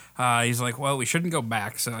he's like, "Well, we shouldn't go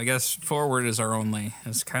back, so I guess forward is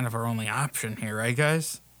kind of our only option here, right,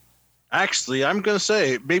 guys?" Actually, I'm gonna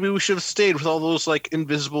say maybe we should have stayed with all those like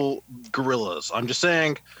invisible gorillas. I'm just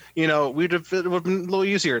saying, it would have been a little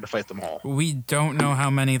easier to fight them all. We don't know how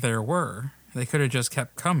many there were. They could have just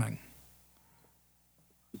kept coming.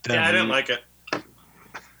 Yeah, I didn't like it.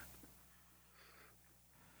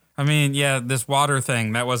 I mean, yeah, this water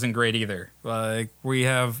thing, that wasn't great either. Like we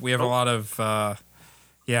have a lot of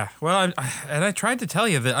yeah. Well, I tried to tell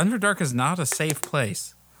you that Underdark is not a safe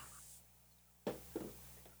place.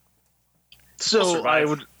 So We'll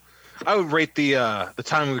survive. I would rate the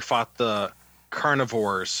time we fought the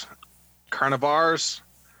carnivores,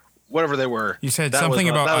 whatever they were. You said That something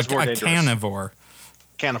was, that about was more a dangerous. carnivore.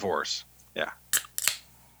 Carnivores. Yeah.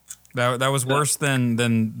 That was worse than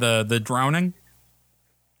the drowning.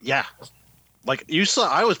 Yeah. Like you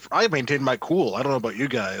saw, I maintained my cool. I don't know about you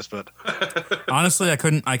guys, but Honestly, I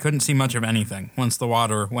couldn't see much of anything once the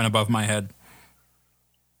water went above my head.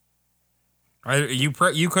 You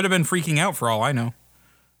could have been freaking out for all I know.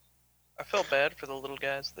 I felt bad for the little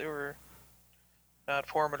guys. They were not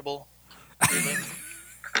formidable.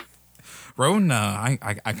 Rowan, I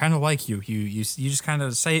kind of like you. You just kind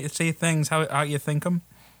of say things how you think them.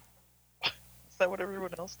 Is that what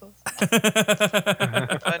everyone else does?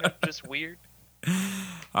 I find it just weird.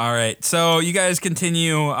 All right, so you guys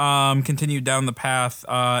continue down the path,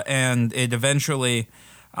 and it eventually,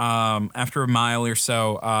 after a mile or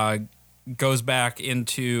so, goes back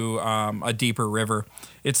into a deeper river.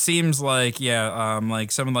 It seems like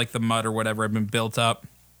like some of like the mud or whatever had been built up,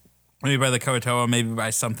 maybe by the Kotoa, maybe by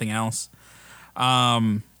something else,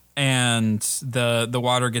 and the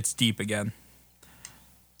water gets deep again.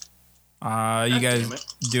 You guys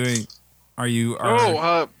doing?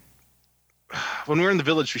 When we were in the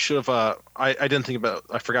village, we should have. I didn't think about.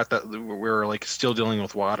 I forgot that we were like still dealing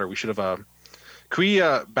with water. We should have. Could we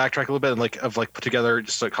backtrack a little bit and put together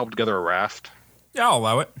just like help together a raft? Yeah, I'll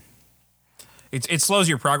allow it. It slows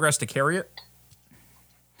your progress to carry it,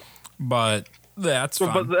 but that's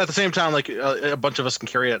fine. But at the same time, like a bunch of us can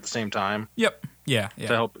carry it at the same time. Yep. Yeah. To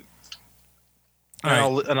help.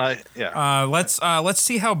 All right. Let's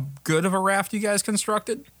see how good of a raft you guys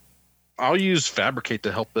constructed. I'll use fabricate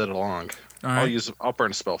to help it along. All right. I'll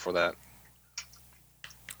burn a spell for that.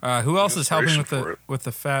 Who else is helping Inspiration with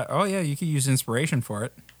the fat? Oh yeah, you could use inspiration for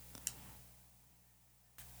it.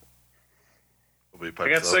 I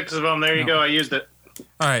got 6 of them. There you go. I used it.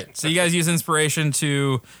 All right, so you guys use inspiration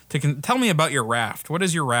to tell me about your raft. What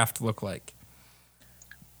does your raft look like?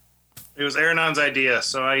 It was Aranon's idea,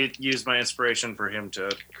 so I used my inspiration for him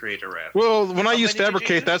to create a raft. Well, when I use many did you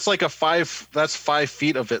fabricate, use? that's like 5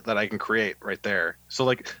 feet of it that I can create right there. So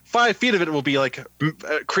like 5 feet of it will be like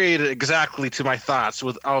created exactly to my thoughts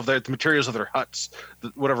with all of the materials of their huts,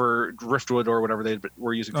 whatever driftwood or whatever they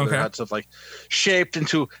were using for their huts, of like shaped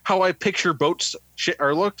into how I picture boats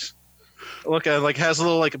or looked. Look at like has a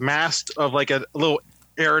little like mast of like a little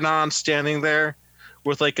Aranon standing there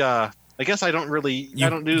with like a. I guess I don't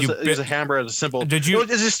use a hammer as a symbol. Did you?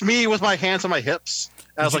 It's just me with my hands on my hips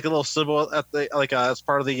as like a little symbol at the as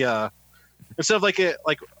part of the instead of like a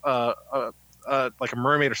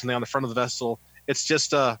mermaid or something on the front of the vessel. It's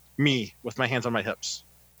just me with my hands on my hips.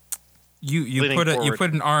 You put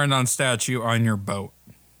an Aranon statue on your boat.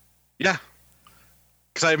 Yeah,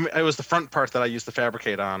 because it was the front part that I used to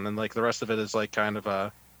fabricate on, and like the rest of it is like kind of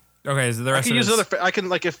Okay, so the rest I can of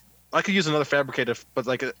use it. I could use another fabricate, but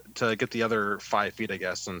like to get the other 5 feet, I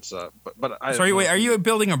guess. Since, Sorry, wait. Are you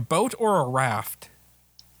building a boat or a raft?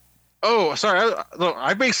 Oh, sorry.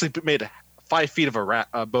 I basically made 5 feet of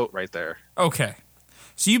a boat right there. Okay,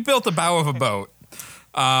 so you built the bow of a boat.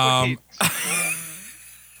 Okay.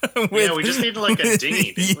 Yeah, we just need like a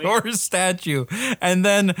dinghy. Didn't we? Your statue, and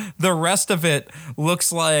then the rest of it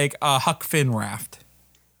looks like a Huck Finn raft.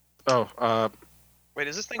 Oh, Wait,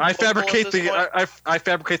 is this thing? I movable at fabricate this point? I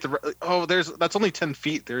fabricate the. Oh, that's only 10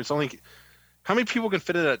 feet. There's only how many people can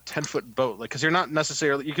fit in a 10-foot boat? Like, because you're not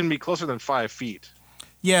necessarily you can be closer than 5 feet.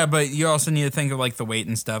 Yeah, but you also need to think of like the weight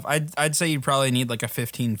and stuff. I'd say you probably need like a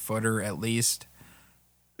 15-footer at least.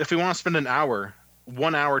 If we want to spend an hour,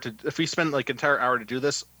 1 hour if we spend like an entire hour to do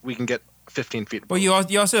this, we can get 15 feet. Well, you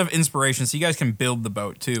also have inspiration, so you guys can build the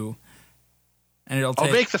boat too. And it'll take.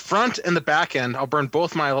 I'll make the front and the back end. I'll burn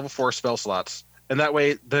both my level 4 spell slots. And that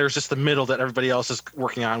way, there's just the middle that everybody else is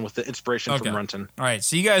working on with the inspiration from Renton. All right,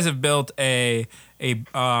 so you guys have built a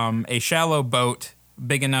shallow boat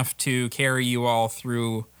big enough to carry you all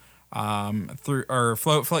through or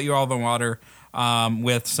float you all in the water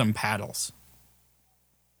with some paddles.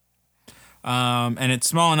 And it's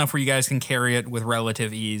small enough where you guys can carry it with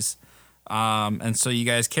relative ease. And so you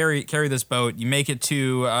guys carry this boat. You make it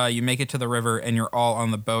to the river, and you're all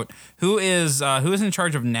on the boat. Who is in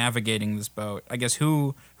charge of navigating this boat? I guess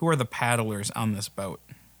who are the paddlers on this boat?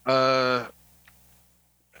 I'll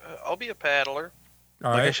be a paddler.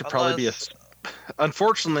 All I right. should probably be a.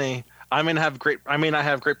 Unfortunately, I may not have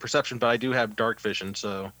great perception, but I do have dark vision.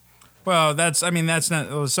 So. Well, that's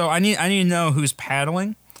not. So I need to know who's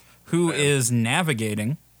paddling, who is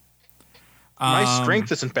navigating. My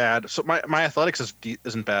strength isn't bad, so my athletics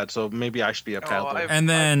isn't bad. So maybe I should be a paddler. And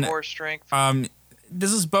then, I have 4 strength.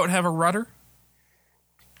 Does this boat have a rudder?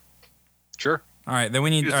 Sure. All right, then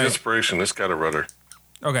we need. Use All right. inspiration. It's got a rudder.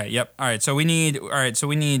 Okay. Yep. All right. So we need. All right. So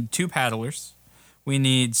we need 2 paddlers. We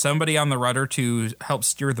need somebody on the rudder to help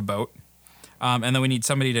steer the boat, and then we need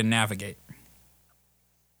somebody to navigate.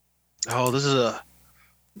 Oh, this is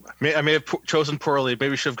I may have chosen poorly.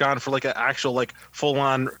 Maybe should have gone for like an actual like full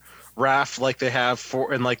on raft like they have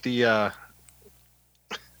for in like the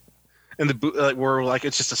like where like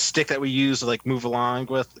it's just a stick that we use to like move along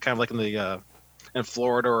with, kind of like in the in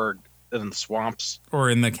Florida or in the swamps. Or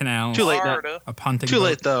in the canal. Too late now. Florida. A punting Too boat.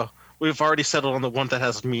 late though. We've already settled on the one that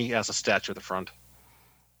has me as a statue at the front.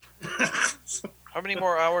 How many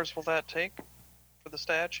more hours will that take for the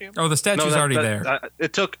statue? Oh, the statue's already there.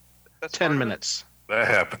 It took That's 10 part of it? minutes. That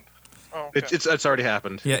happened. Oh, okay. It's already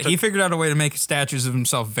happened. Yeah, It he took- figured out a way to make statues of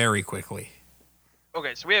himself very quickly.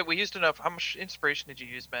 Okay, so we used enough. How much inspiration did you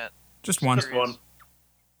use, Matt? Just one. Just one.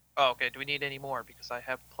 Oh, okay. Do we need any more? Because I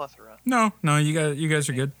have plethora. No, you guys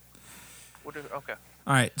are good. Okay.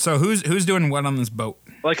 All right. So who's doing what on this boat?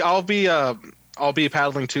 like I'll be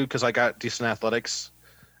paddling too because I got decent athletics,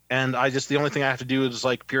 and the only thing I have to do is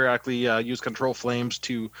like periodically use control flames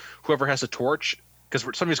to whoever has a torch, because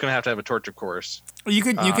somebody's gonna have to have a torch, of course. You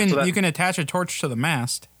can so you can attach a torch to the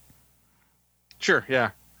mast. Sure, yeah,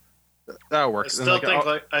 that'll I work. And, still like, think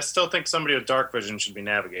I'll- I still think somebody with dark vision should be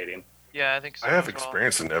navigating. Yeah, I think so. I have as well.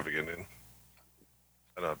 experience in navigating.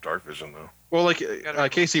 I don't have dark vision though. well, like Gotta be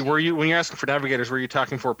Casey, able to see. when you're asking for navigators, were you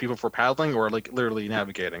talking for people for paddling or like literally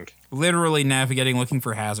navigating? Literally navigating, looking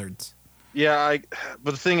for hazards. Yeah,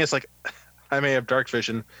 but the thing is, like, I may have dark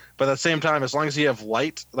vision, but at the same time, as long as you have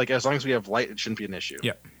light, as long as we have light, it shouldn't be an issue.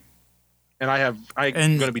 Yep. And I'm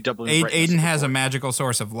And going to be doubling. brightness Aiden of the has a torch. magical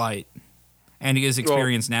source of light, and he has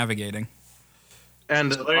experience navigating.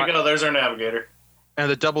 And So there you go. There's our navigator. And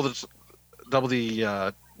the double the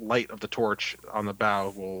light of the torch on the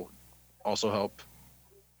bow will also help.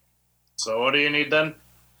 So what do you need then?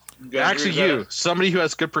 guys Actually, agree with somebody who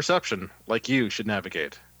has good perception, like you, should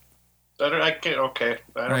navigate. that? I can't. Okay.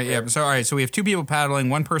 I don't All right. care. Yeah. So all right. So we have two people paddling,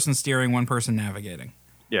 one person steering, one person navigating.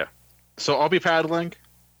 So I'll be paddling.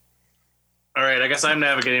 All right. I guess I'm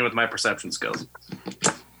navigating with my perception skills. I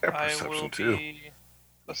have I perception will too. be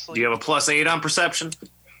asleep. Do you have a +8 on perception?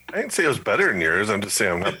 I didn't say it was better than yours. I'm just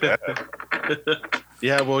saying I'm not bad.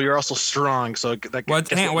 Yeah, well, you're also strong, so that. What's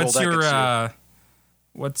guess what roll what's that your gets you.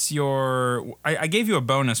 what's your? I gave you a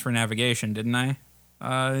bonus for navigation, didn't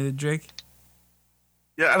I, Jake?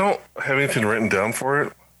 Yeah, I don't have anything written down for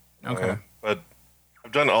it. Okay. But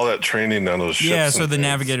I've done all that training on those ships. Yeah, and so the things.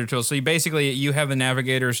 navigator tools. So you have the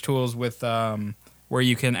navigator's tools with where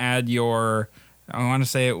you can add your, I want to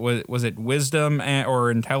say it was it wisdom or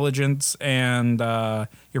intelligence and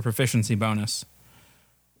your proficiency bonus.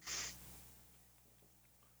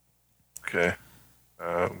 Okay.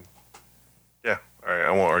 Yeah. All right.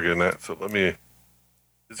 I won't argue on that. So let me.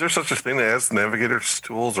 Is there such a thing as navigator's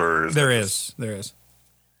tools, or is There that is.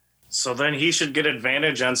 So then he should get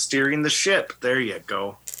advantage on steering the ship. There you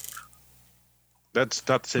go. That's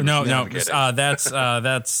not the same. No, as no, navigating.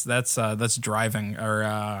 that's driving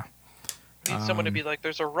or Need someone to be like,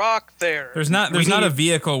 "There's a rock there." there's not a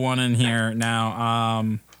vehicle one in here now.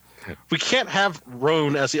 We can't have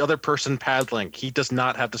Roan as the other person paddling. He does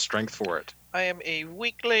not have the strength for it. I am a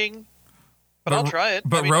weakling, but But- I'll try it.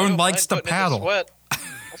 but I Roan don't likes mind to putting in the paddle. Sweat.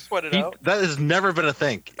 I'll sweat it out. That has never been a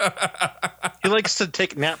thing. He likes to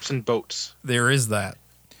take naps in boats. There is that.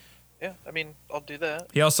 Yeah, I mean, I'll do that.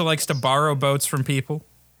 He also likes to borrow boats from people,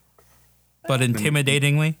 but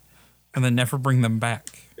intimidatingly, and then never bring them back.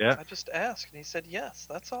 Yeah, I just asked, and he said yes.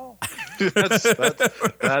 That's all.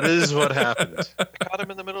 that is what happened. I caught him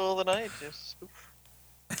in the middle of the night. Just,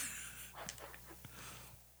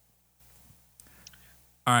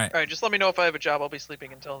 All right. all right, just let me know if I have a job. I'll be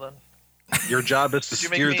sleeping until then. Your job is to Did you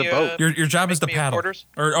make steer me, the boat. Your job is to Make me a paddle. quarters?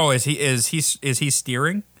 Or is he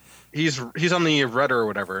steering? He's on the rudder or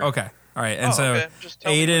whatever. Okay. All right. And Oh, so okay. Just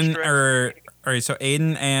tell me which Aiden direction. all right, so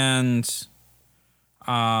Aiden and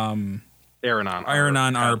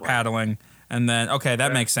Ironon are paddling, and then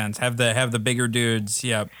that makes sense. Have the bigger dudes.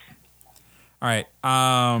 Yep. All right.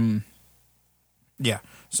 Yeah.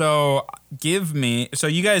 So give me. So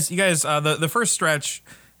you guys. The first stretch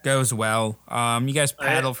goes well. You guys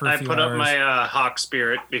paddle for a few I put hours. up my Hawk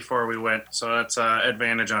Spirit before we went, so that's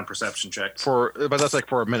advantage on perception checks. But that's like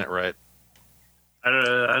for a minute, right?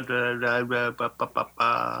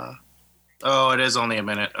 Oh, it is only a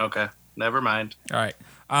minute. Okay, never mind. All right.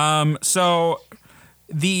 So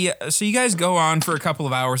you guys go on for a couple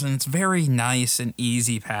of hours, and it's very nice and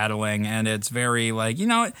easy paddling, and it's very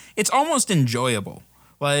it's almost enjoyable.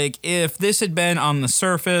 Like if this had been on the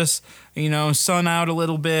surface, sun out a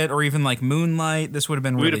little bit, or even like moonlight, this would have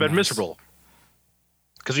been really We'd have been nice. miserable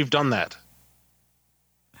because we've done that.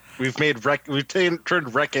 We've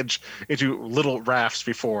turned wreckage into little rafts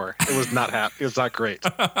before. It was not It was not great.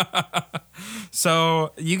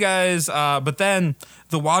 So you guys, but then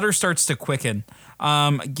the water starts to quicken.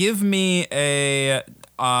 Give me a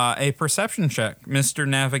perception check, Mr.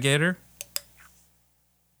 Navigator.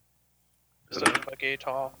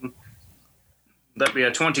 That'd be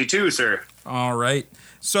a 22, sir. All right.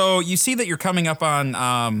 So you see that you're coming up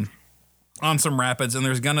on some rapids, and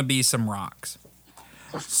there's gonna be some rocks.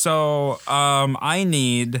 So I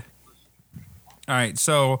need. All right.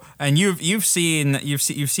 So and you've seen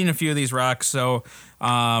a few of these rocks. So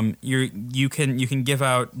you can give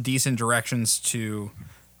out decent directions to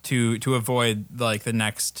avoid like the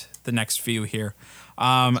next few here.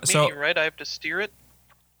 So Meaning, right? I have to steer it.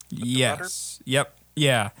 yes. Yep.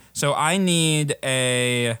 Yeah. So I need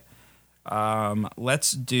a.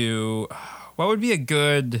 Let's do. What would be a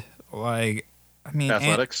good like? I mean,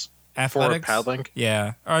 Athletics. athletics. For paddling?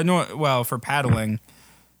 Yeah. No. Well, for paddling,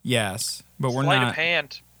 yes. But we're Sleight not. of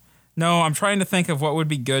hand. No, I'm trying to think of what would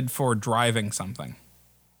be good for driving something.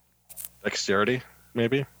 Dexterity,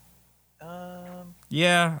 maybe.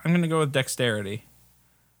 Yeah, I'm gonna go with dexterity.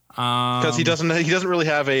 Because he doesn't really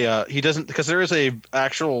have because there is a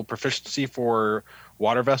actual proficiency for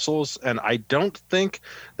water vessels, and I don't think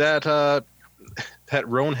that that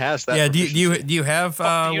Roan has that. Yeah. Do proficiency. you have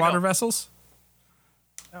Fuck do you water know? vessels?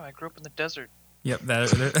 No, I grew up in the desert. Yep.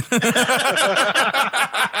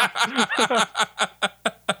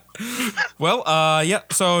 Well, yeah.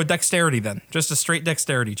 So dexterity then, just a straight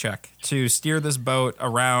dexterity check to steer this boat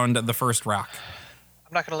around the first rock.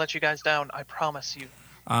 I'm not gonna let you guys down. I promise you.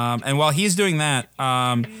 And while he's doing that,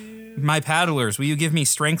 my paddlers, will you give me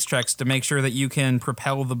strength checks to make sure that you can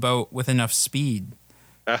propel the boat with enough speed?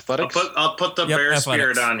 Athletics. I'll put the Yep, bear athletics.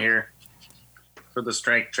 spirit on here for the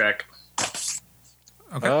strength check.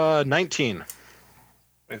 Okay. 19.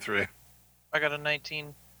 23. I got a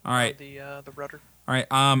 19. All right. On the rudder. All right.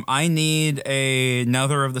 I need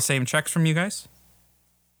another of the same checks from you guys.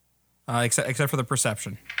 Except for the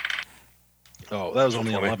perception. Oh, that was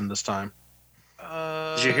only 20. 11 this time.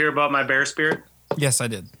 Did you hear about my bear spirit? Yes, I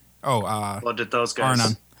did. Oh, What did those guys?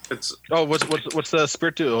 Arnon. It's Oh, what's the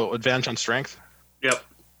spirit do? Oh, advantage on strength. yep.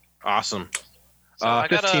 Awesome. So I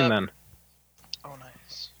got 15 a- then. Oh,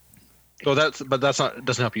 nice. Oh, that's not. It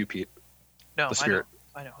doesn't help you, Pete. No, The spirit.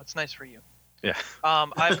 I know. It's nice for you. Yeah.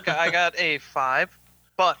 I got a 5,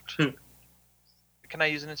 but can I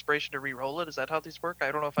use an inspiration to re-roll it? Is that how these work?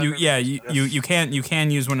 I don't know if you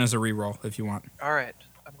can use one as a reroll if you want. All right,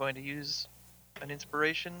 I'm going to use an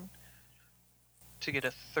inspiration to get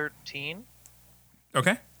a 13.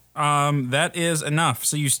 Okay. That is enough.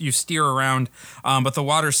 So you steer around, but the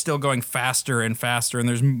water's still going faster and faster, and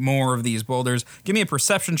there's more of these boulders. Give me a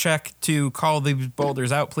perception check to call these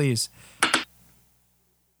boulders out, please.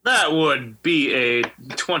 That would be a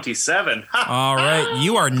 27. All right,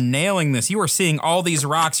 you are nailing this. You are seeing all these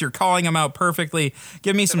rocks. You're calling them out perfectly.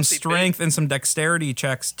 Give me some must be strength and some dexterity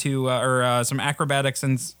checks to, or some acrobatics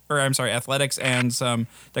athletics and some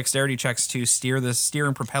dexterity checks to steer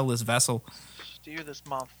and propel this vessel. Steer this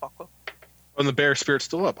motherfucker. And the bear spirit's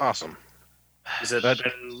still up. Awesome. Is it been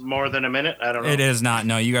more than a minute? I don't know. It is not.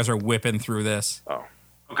 No, you guys are whipping through this. Oh,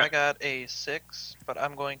 Okay. I got a 6, but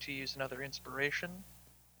I'm going to use another inspiration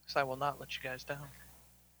because I will not let you guys down.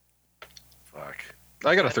 Fuck.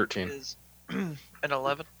 I got a That 13. is an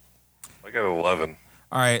 11. I got 11.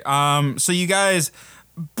 All right. So you guys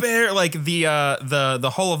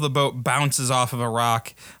the hull of the boat bounces off of a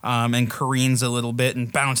rock and careens a little bit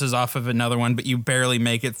and bounces off of another one, but you barely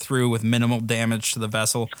make it through with minimal damage to the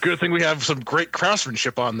vessel. Good thing we have some great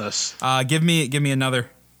craftsmanship on this. Give me another.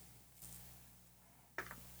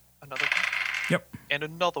 Another one. Yep. And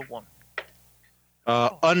another one.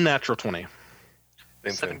 Unnatural 20.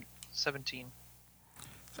 Same thing. 17.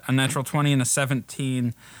 A natural 20 and a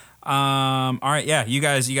 17. All right, yeah, you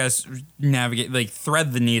guys navigate, like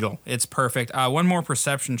thread the needle. It's perfect. One more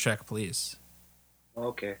perception check, please.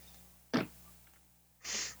 Okay.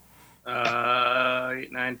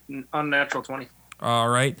 8, 9, unnatural 20. All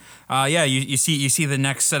right. Yeah, you see the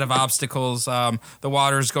next set of obstacles. The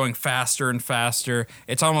water's going faster and faster.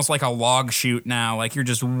 It's almost like a log chute now. Like you're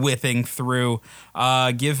just whipping through.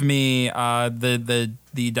 Give me the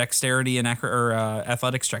dexterity and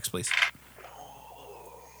athletics checks, please.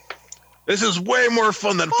 This is way more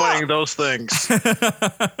fun than fighting those things.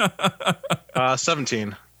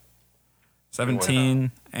 17.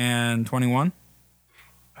 17 and 21.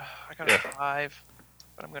 I got a 5,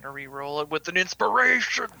 but I'm going to re-roll it with an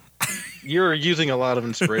inspiration. You're using a lot of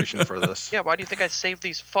inspiration for this. Yeah, why do you think I saved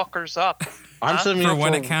these fuckers up? I'm Huh? saving For up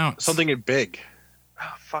when it counts. Something big.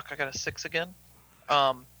 Oh, fuck, I got a 6 again.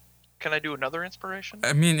 Can I do another inspiration?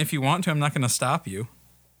 I mean, if you want to, I'm not going to stop you.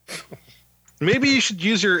 Maybe you should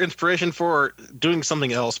use your inspiration for doing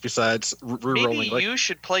something else besides re-rolling. Maybe Like, you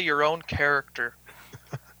should play your own character.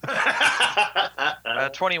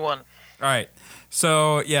 21. All right.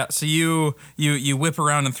 So yeah, so you whip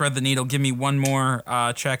around and thread the needle. Give me one more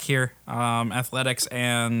check here. Athletics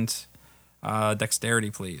and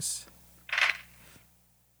dexterity, please.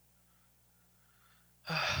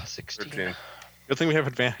 16. 13. good thing we have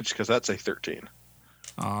advantage because that's a 13.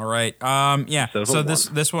 All right. Yeah. So So it's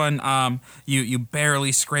a this one, you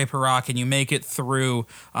barely scrape a rock and you make it through,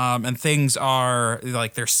 and things are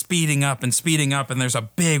like they're speeding up, and there's a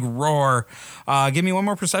big roar. Give me one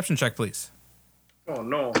more perception check, please. Oh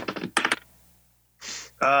no.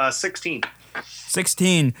 16.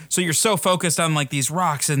 16. So you're so focused on like these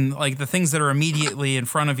rocks and like the things that are immediately in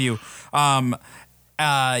front of you.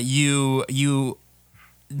 You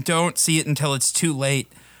don't see it until it's too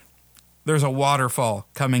late. There's a waterfall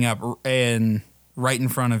coming up right in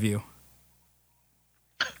front of you.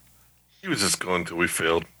 He was just going till we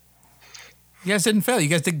failed. You guys didn't fail. You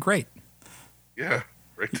guys did great. Yeah,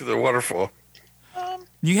 right to the waterfall.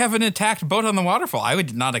 You have an attacked boat on the waterfall. I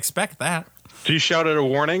would not expect that. Do you shout out a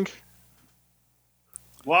warning?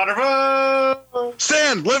 Waterfall!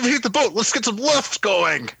 Stan, levitate the boat. Let's get some lift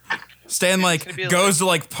going. Stan gonna be goes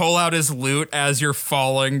to pull out his loot as you're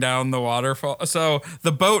falling down the waterfall. So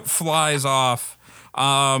the boat flies off.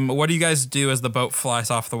 What do you guys do as the boat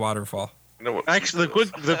flies off the waterfall? You know what? Actually,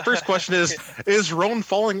 the first question is Roan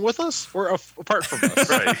falling with us or apart from us?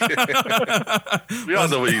 Right. We all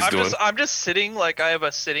know what he's doing. I'm just sitting like I have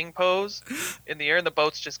a sitting pose in the air, and the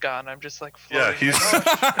boat's just gone. I'm just like Yeah, floating. he's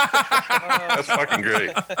that's fucking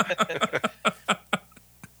great.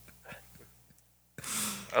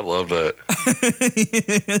 I love that.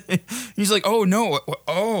 He's like, oh no,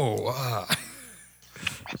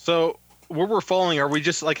 So where we're falling, are we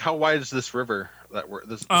just like how wide is this river that we're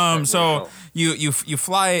this? part So we're you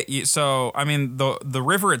fly. So I mean, the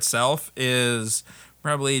river itself is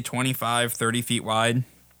probably 25, 30 feet wide.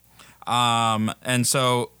 And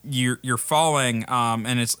so you're falling,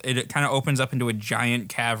 and it kind of opens up into a giant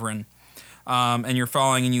cavern. And you're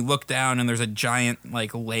falling, and you look down, and there's a giant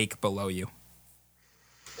lake below you.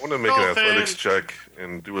 I want to make an Dolphin. athletics check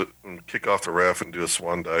and do it and kick off the raft and do a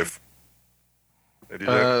swan dive. Can I do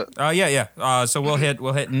that? Yeah. So we'll hit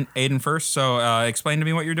Aiden first. So explain to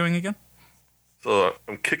me what you're doing again. So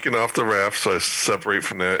I'm kicking off the raft, so I separate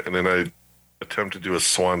from that, and then I attempt to do a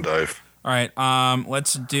swan dive. All right.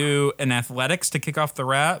 Let's do an athletics to kick off the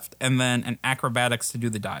raft, and then an acrobatics to do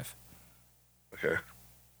the dive. Okay.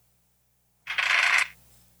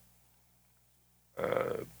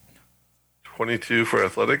 22 for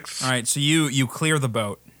athletics. All right. So you clear the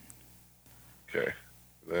boat. Okay.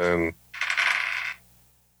 Then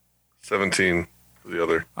 17 for the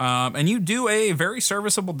other. And you do a very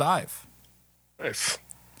serviceable dive. Nice.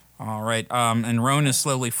 All right. And Roan is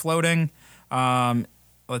slowly floating. Let's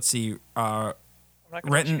see. I'm not gonna let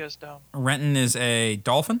you Renton- guys down. Renton is a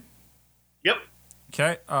dolphin. Yep.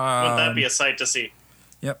 Okay. Wouldn't that be a sight to see?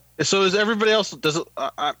 So is everybody else? Does it?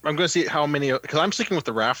 I'm going to see how many because I'm sticking with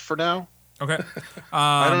the raft for now. Okay.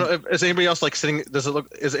 I don't know. Is anybody else sitting? Does it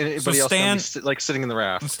look? Is anybody else gonna be sitting in the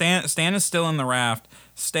raft? Stan is still in the raft.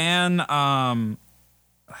 Stan. Let's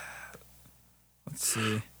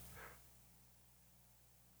see.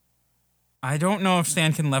 I don't know if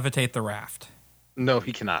Stan can levitate the raft. No,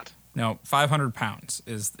 he cannot. No, 500 pounds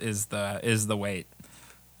is the weight,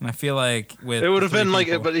 and I feel like with It would have three been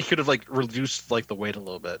people- but he could have reduced the weight a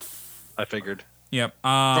little bit. I figured Yep.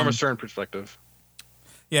 from a certain perspective.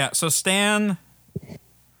 Yeah. So Stan,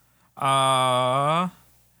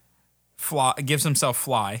 gives himself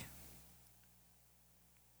fly.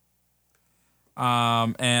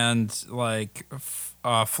 And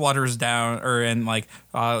flutters down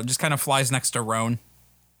just kind of flies next to Roan.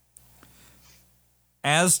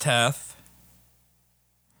 Azteth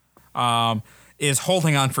is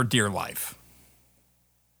holding on for dear life.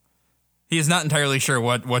 He is not entirely sure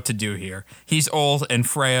what to do here. He's old and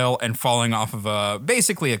frail and falling off of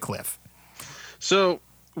basically a cliff. So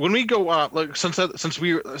when we go up, so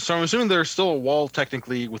I'm assuming there's still a wall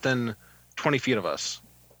technically within 20 feet of us,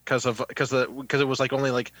 because it was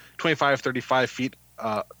only 25, 35 feet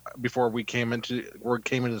before we came into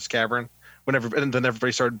this cavern. And then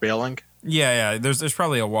everybody started bailing. Yeah. There's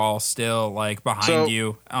probably a wall still behind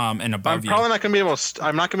you and above I'm you. probably not gonna be able to.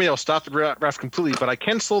 I'm not gonna be able to stop the raft completely, but I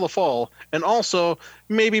can slow the fall, and also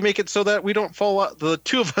maybe make it so that we don't fall out. The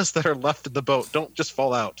two of us that are left in the boat don't just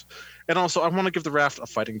fall out. And also, I want to give the raft a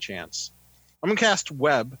fighting chance. I'm gonna cast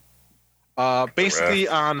web, basically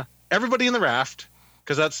on everybody in the raft,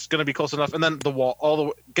 because that's going to be close enough. And then the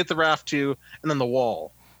wall, get the raft to, and then the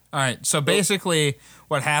wall. All right. So basically,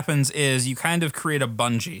 what happens is you kind of create a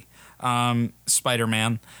bungee,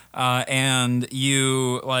 Spider-Man, and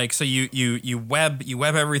you web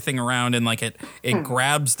everything around, and like it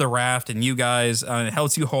grabs the raft, and you guys it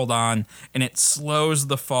helps you hold on, and it slows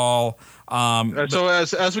the fall. So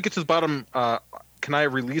as we get to the bottom, can I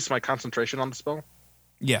release my concentration on the spell?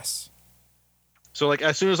 Yes. So like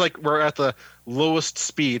as soon as like we're at the lowest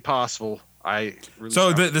speed possible, I release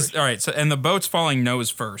So concentration. all right. So and the boat's falling nose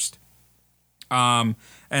first, and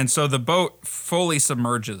so the boat fully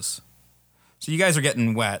submerges. So you guys are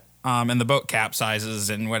getting wet, and the boat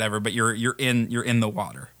capsizes and whatever, but you're in the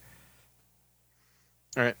water.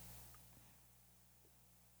 All right.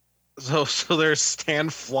 So there's Stan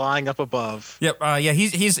flying up above. Yep. Yeah.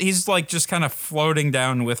 He's like just kind of floating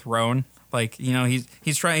down with Roan. Like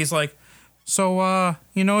he's trying. He's like, so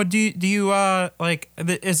do you like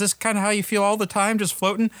is this kind of how you feel all the time, just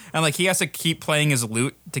floating? And like he has to keep playing his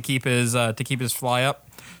lute to keep his fly up.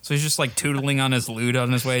 So he's just like tootling on his lute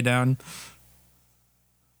on his way down.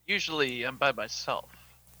 Usually I'm by myself,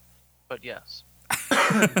 but yes.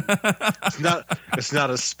 It's not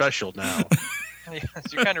as special now.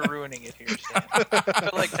 Yes, you're kind of ruining it here, Stan. I feel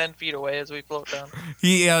like 10 feet away as we float down.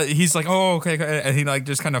 He's like, oh, okay, and he like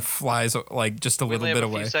just kind of flies like just a We little only bit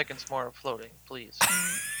have a away. few seconds more of floating, please.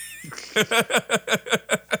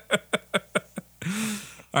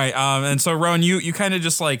 All right, and so Rowan, you kind of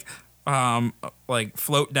just like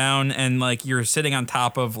float down, and like you're sitting on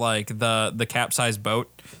top of like the capsized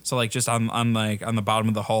boat, so like just on the bottom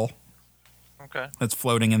of the hull. Okay. That's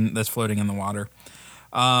floating in the water.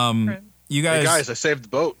 You guys, Hey guys, I saved the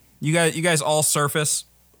boat. You guys all surface,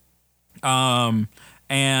 and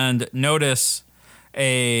notice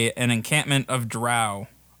an encampment of drow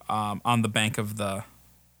on the bank of the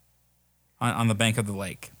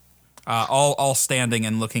lake, all standing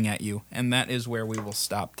and looking at you, and that is where we will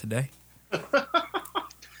stop today.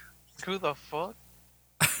 Who the fuck?